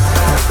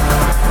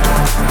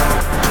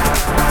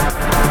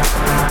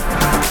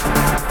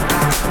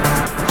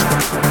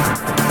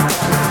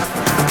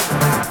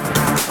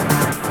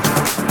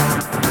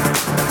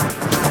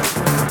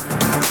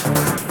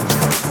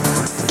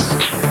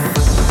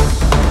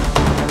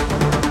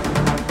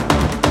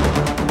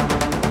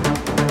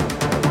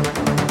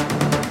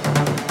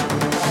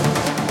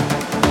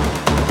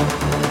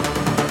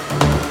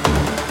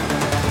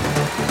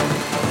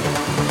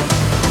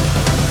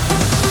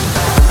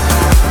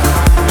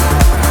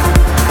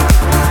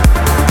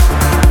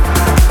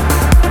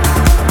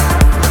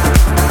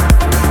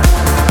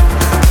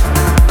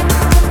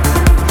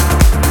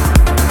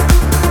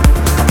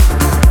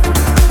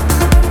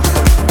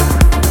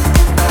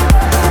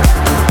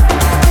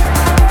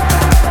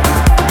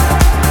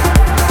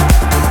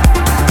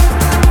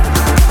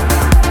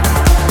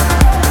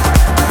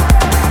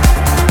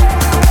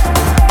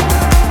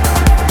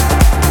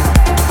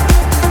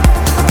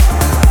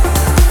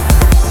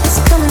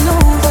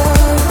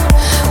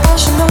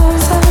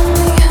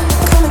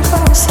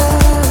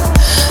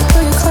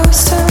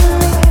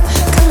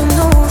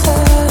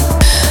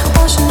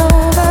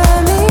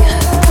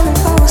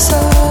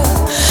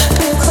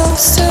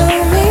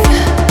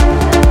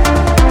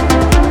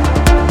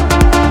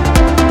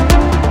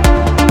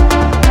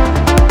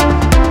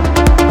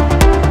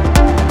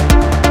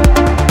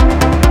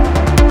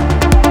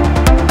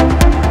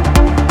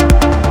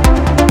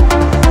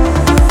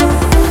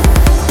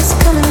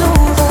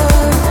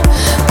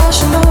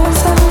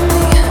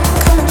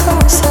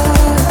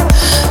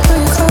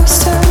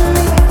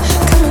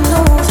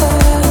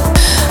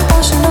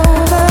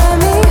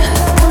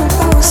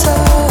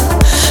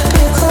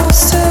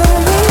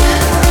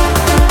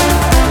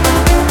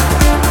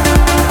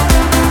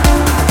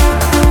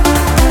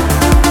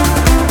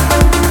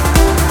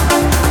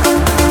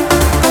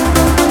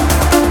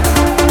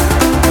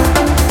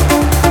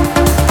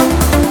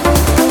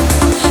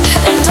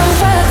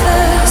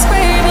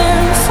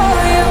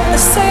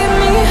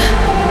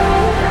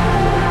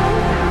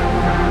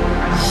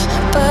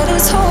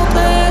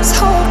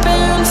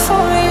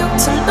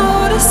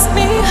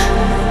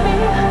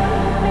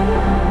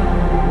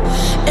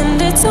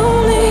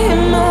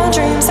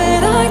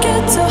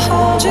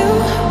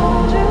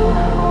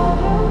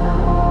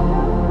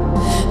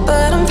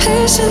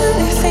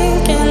 patiently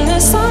thinking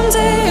that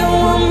someday you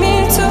want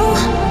me to.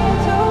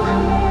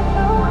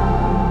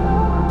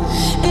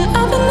 And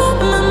I've been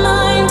up in my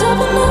mind, I've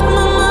been up in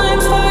my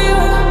mind for you.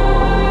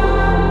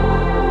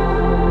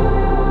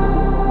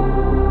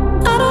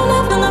 I don't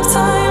have enough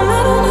time,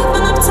 I don't have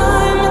enough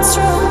time, it's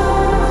true.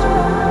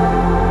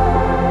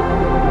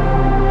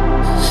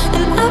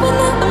 And I've been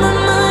up in my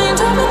mind,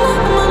 I've been up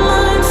in my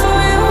mind for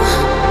you.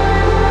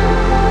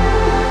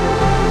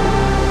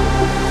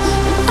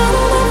 And I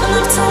don't have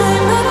enough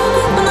time, I don't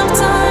have enough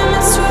time,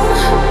 it's true.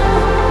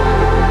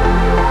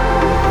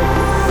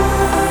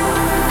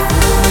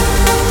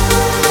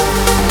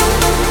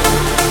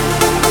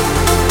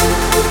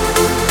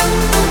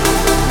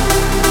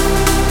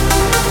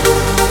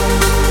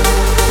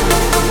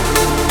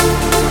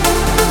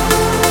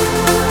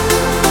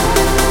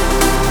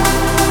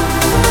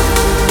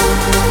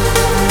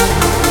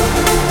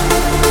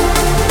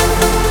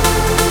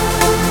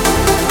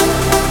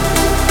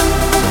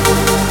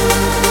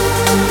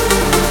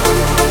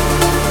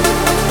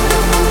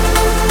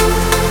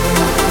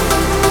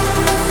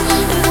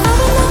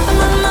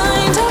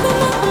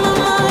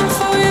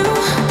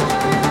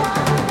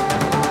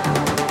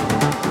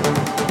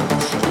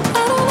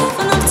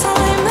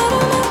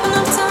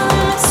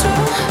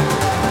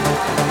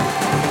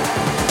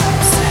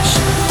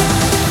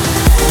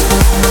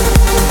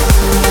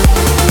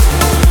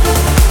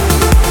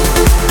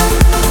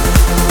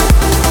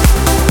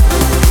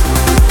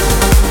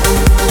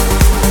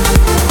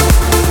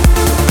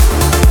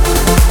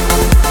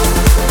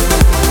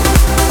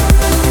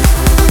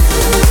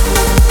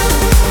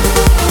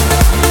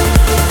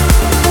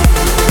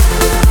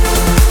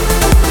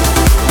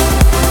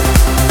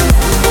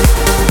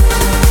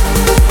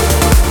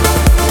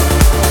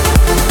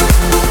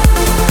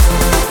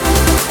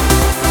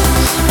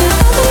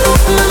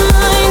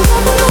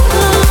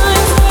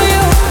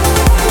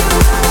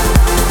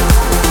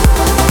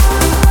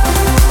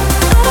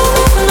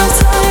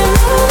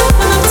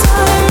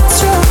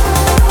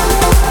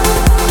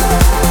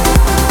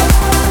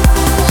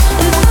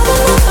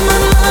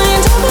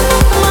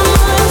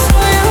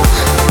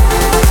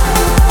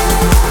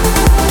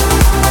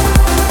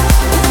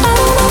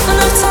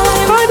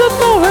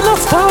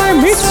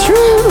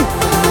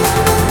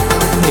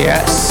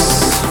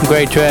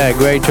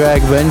 Great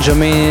track,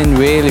 Benjamin.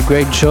 Really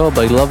great job.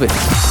 I love it.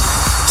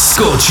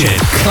 Scorching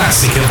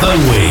Classic of the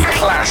Week.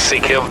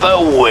 Classic of the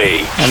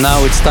Week. And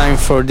now it's time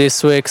for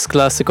this week's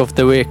Classic of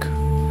the Week.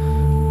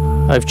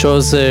 I've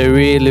chose a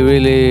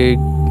really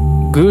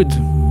good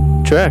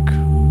track.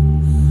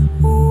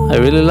 I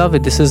really love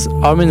it. This is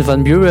Armin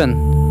van Buuren,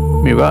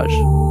 Mirage.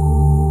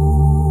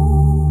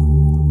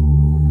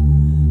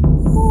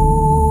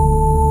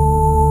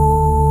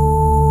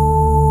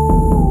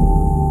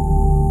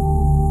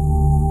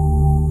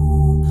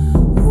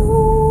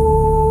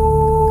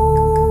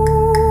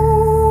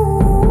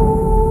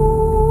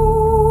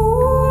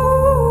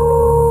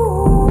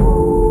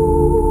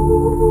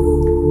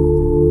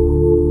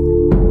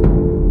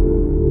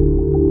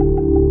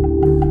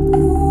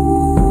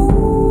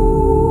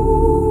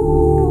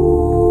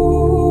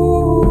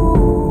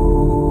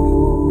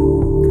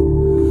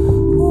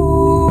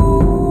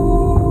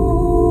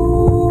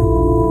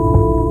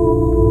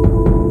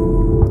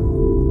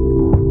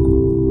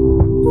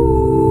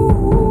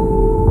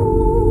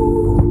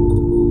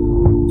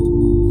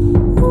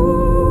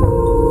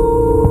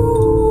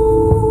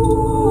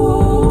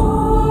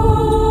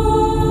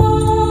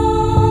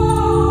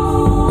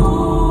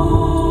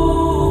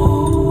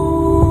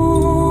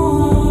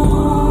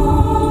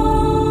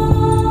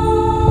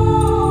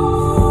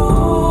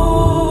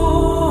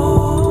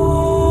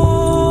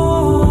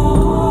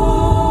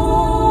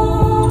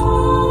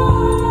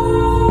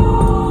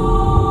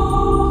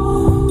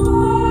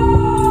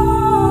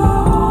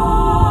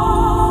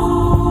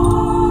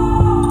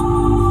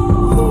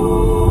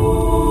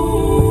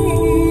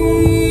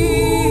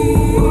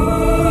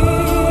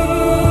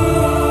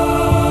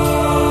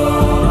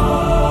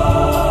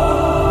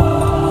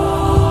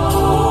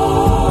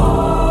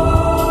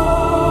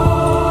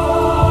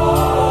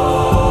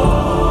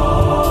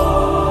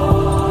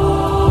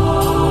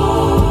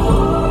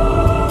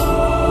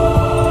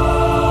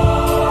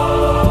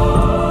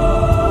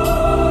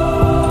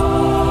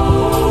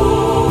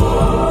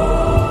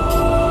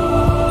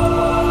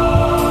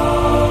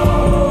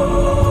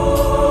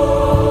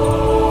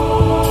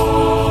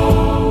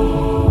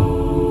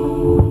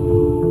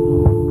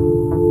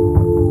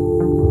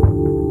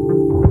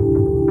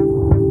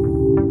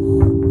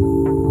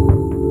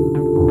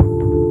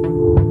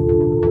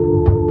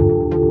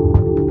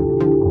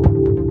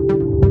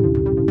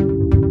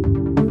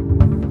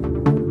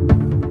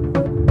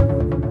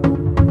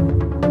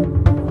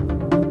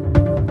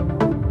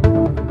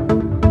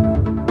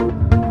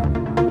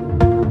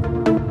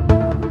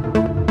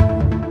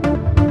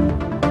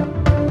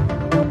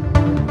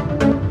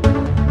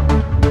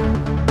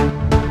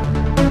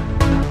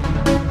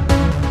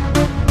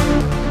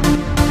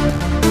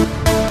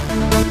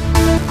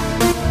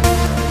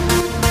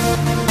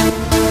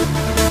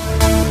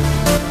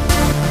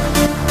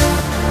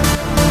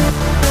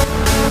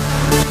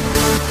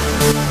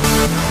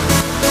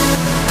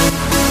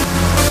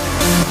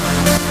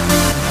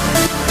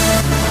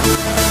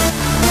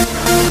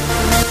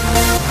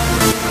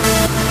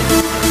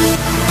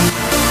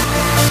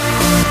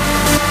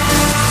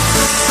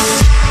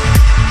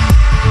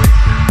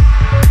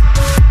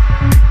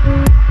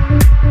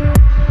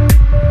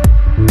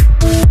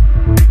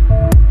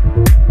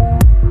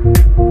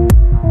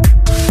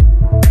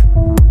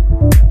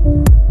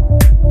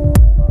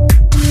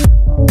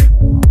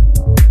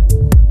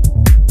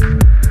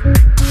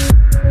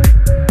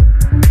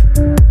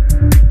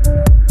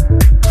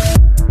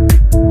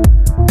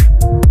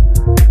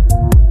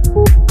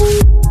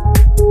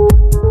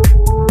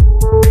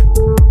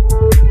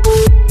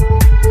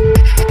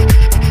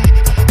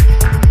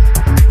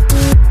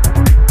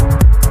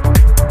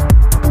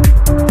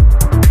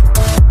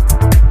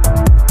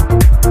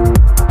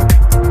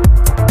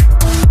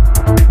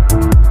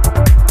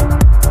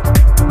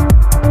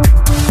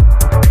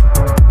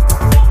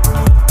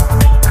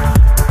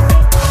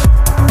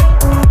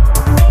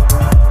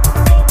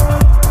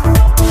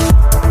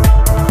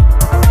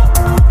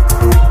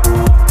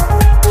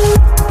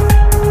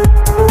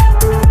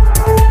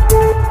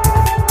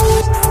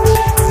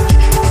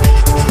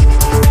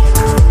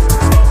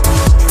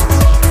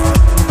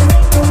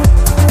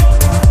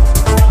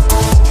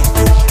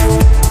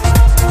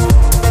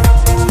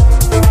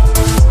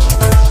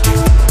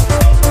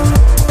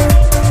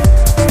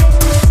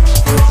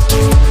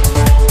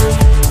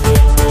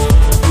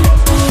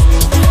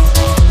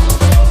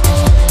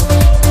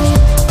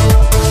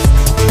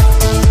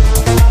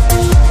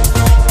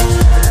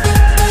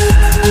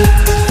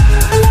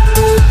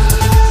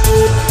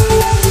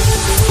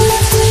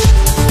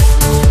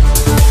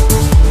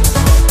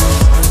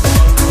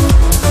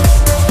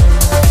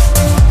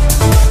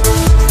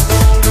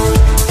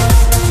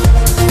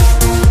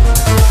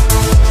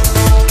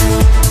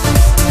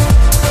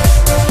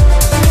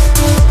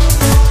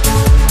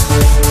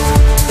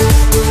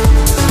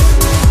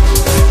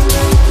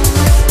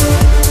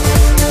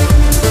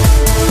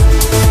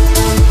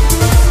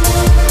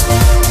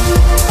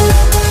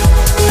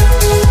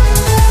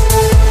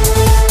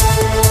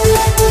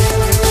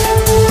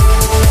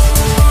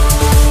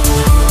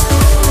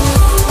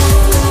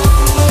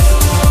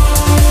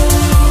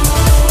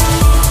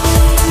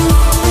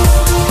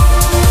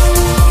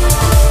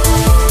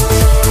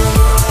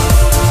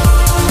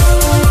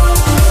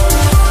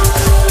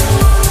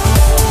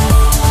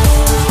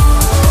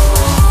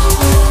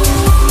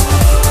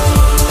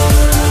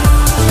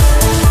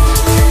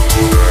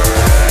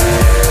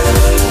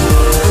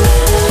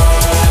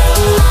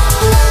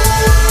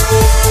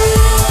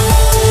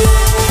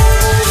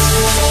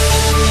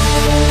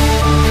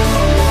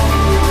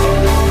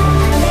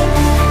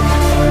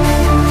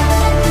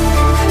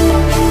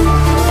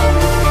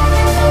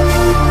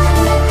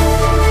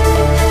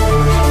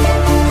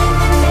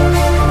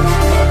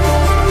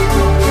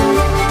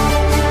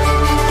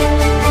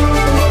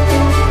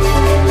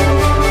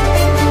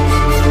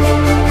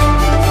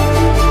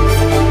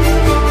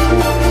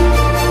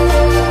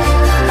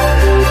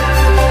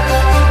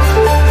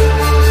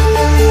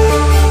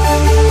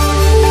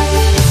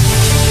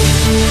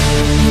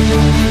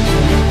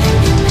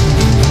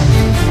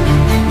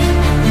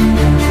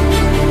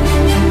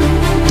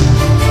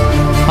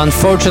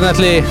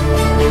 Unfortunately,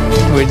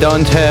 we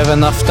don't have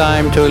enough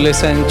time to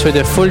listen to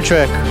the full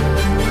track.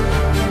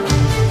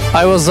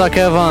 I was Zach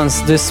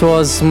Evans, this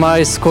was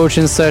my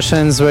Scorching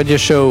Sessions radio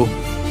show.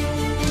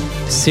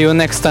 See you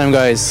next time,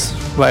 guys.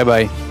 Bye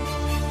bye.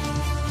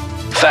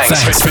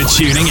 Thanks for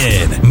tuning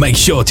in. Make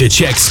sure to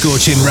check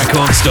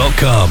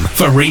scorchingrecords.com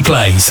for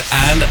replays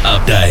and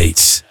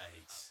updates.